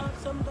bad.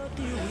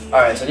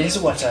 Alright, so this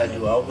is what I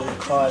do. I will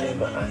call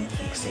him and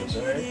fix things,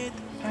 alright?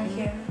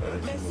 Okay.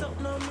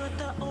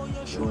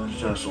 It was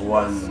just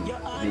one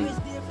big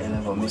hell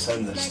of a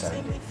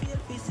misunderstanding.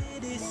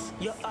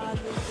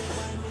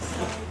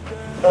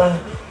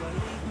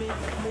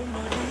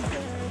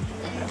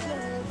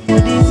 I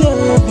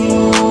deserve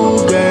you,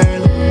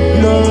 girl.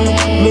 No,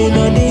 me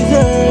no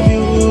deserve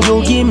you. You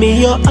give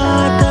me your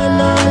heart and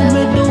now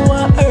me do I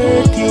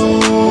hurt you,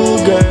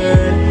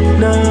 girl.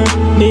 No,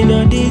 me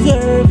no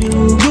deserve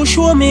you. You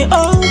show me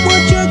how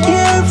much you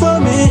care for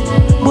me,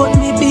 but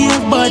me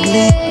behave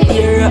badly.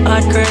 You're hear a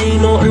heart crying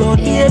out loud,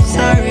 babe,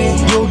 sorry.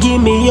 You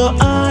give me your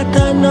heart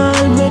and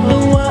all me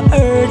do I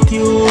hurt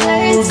you,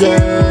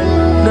 girl.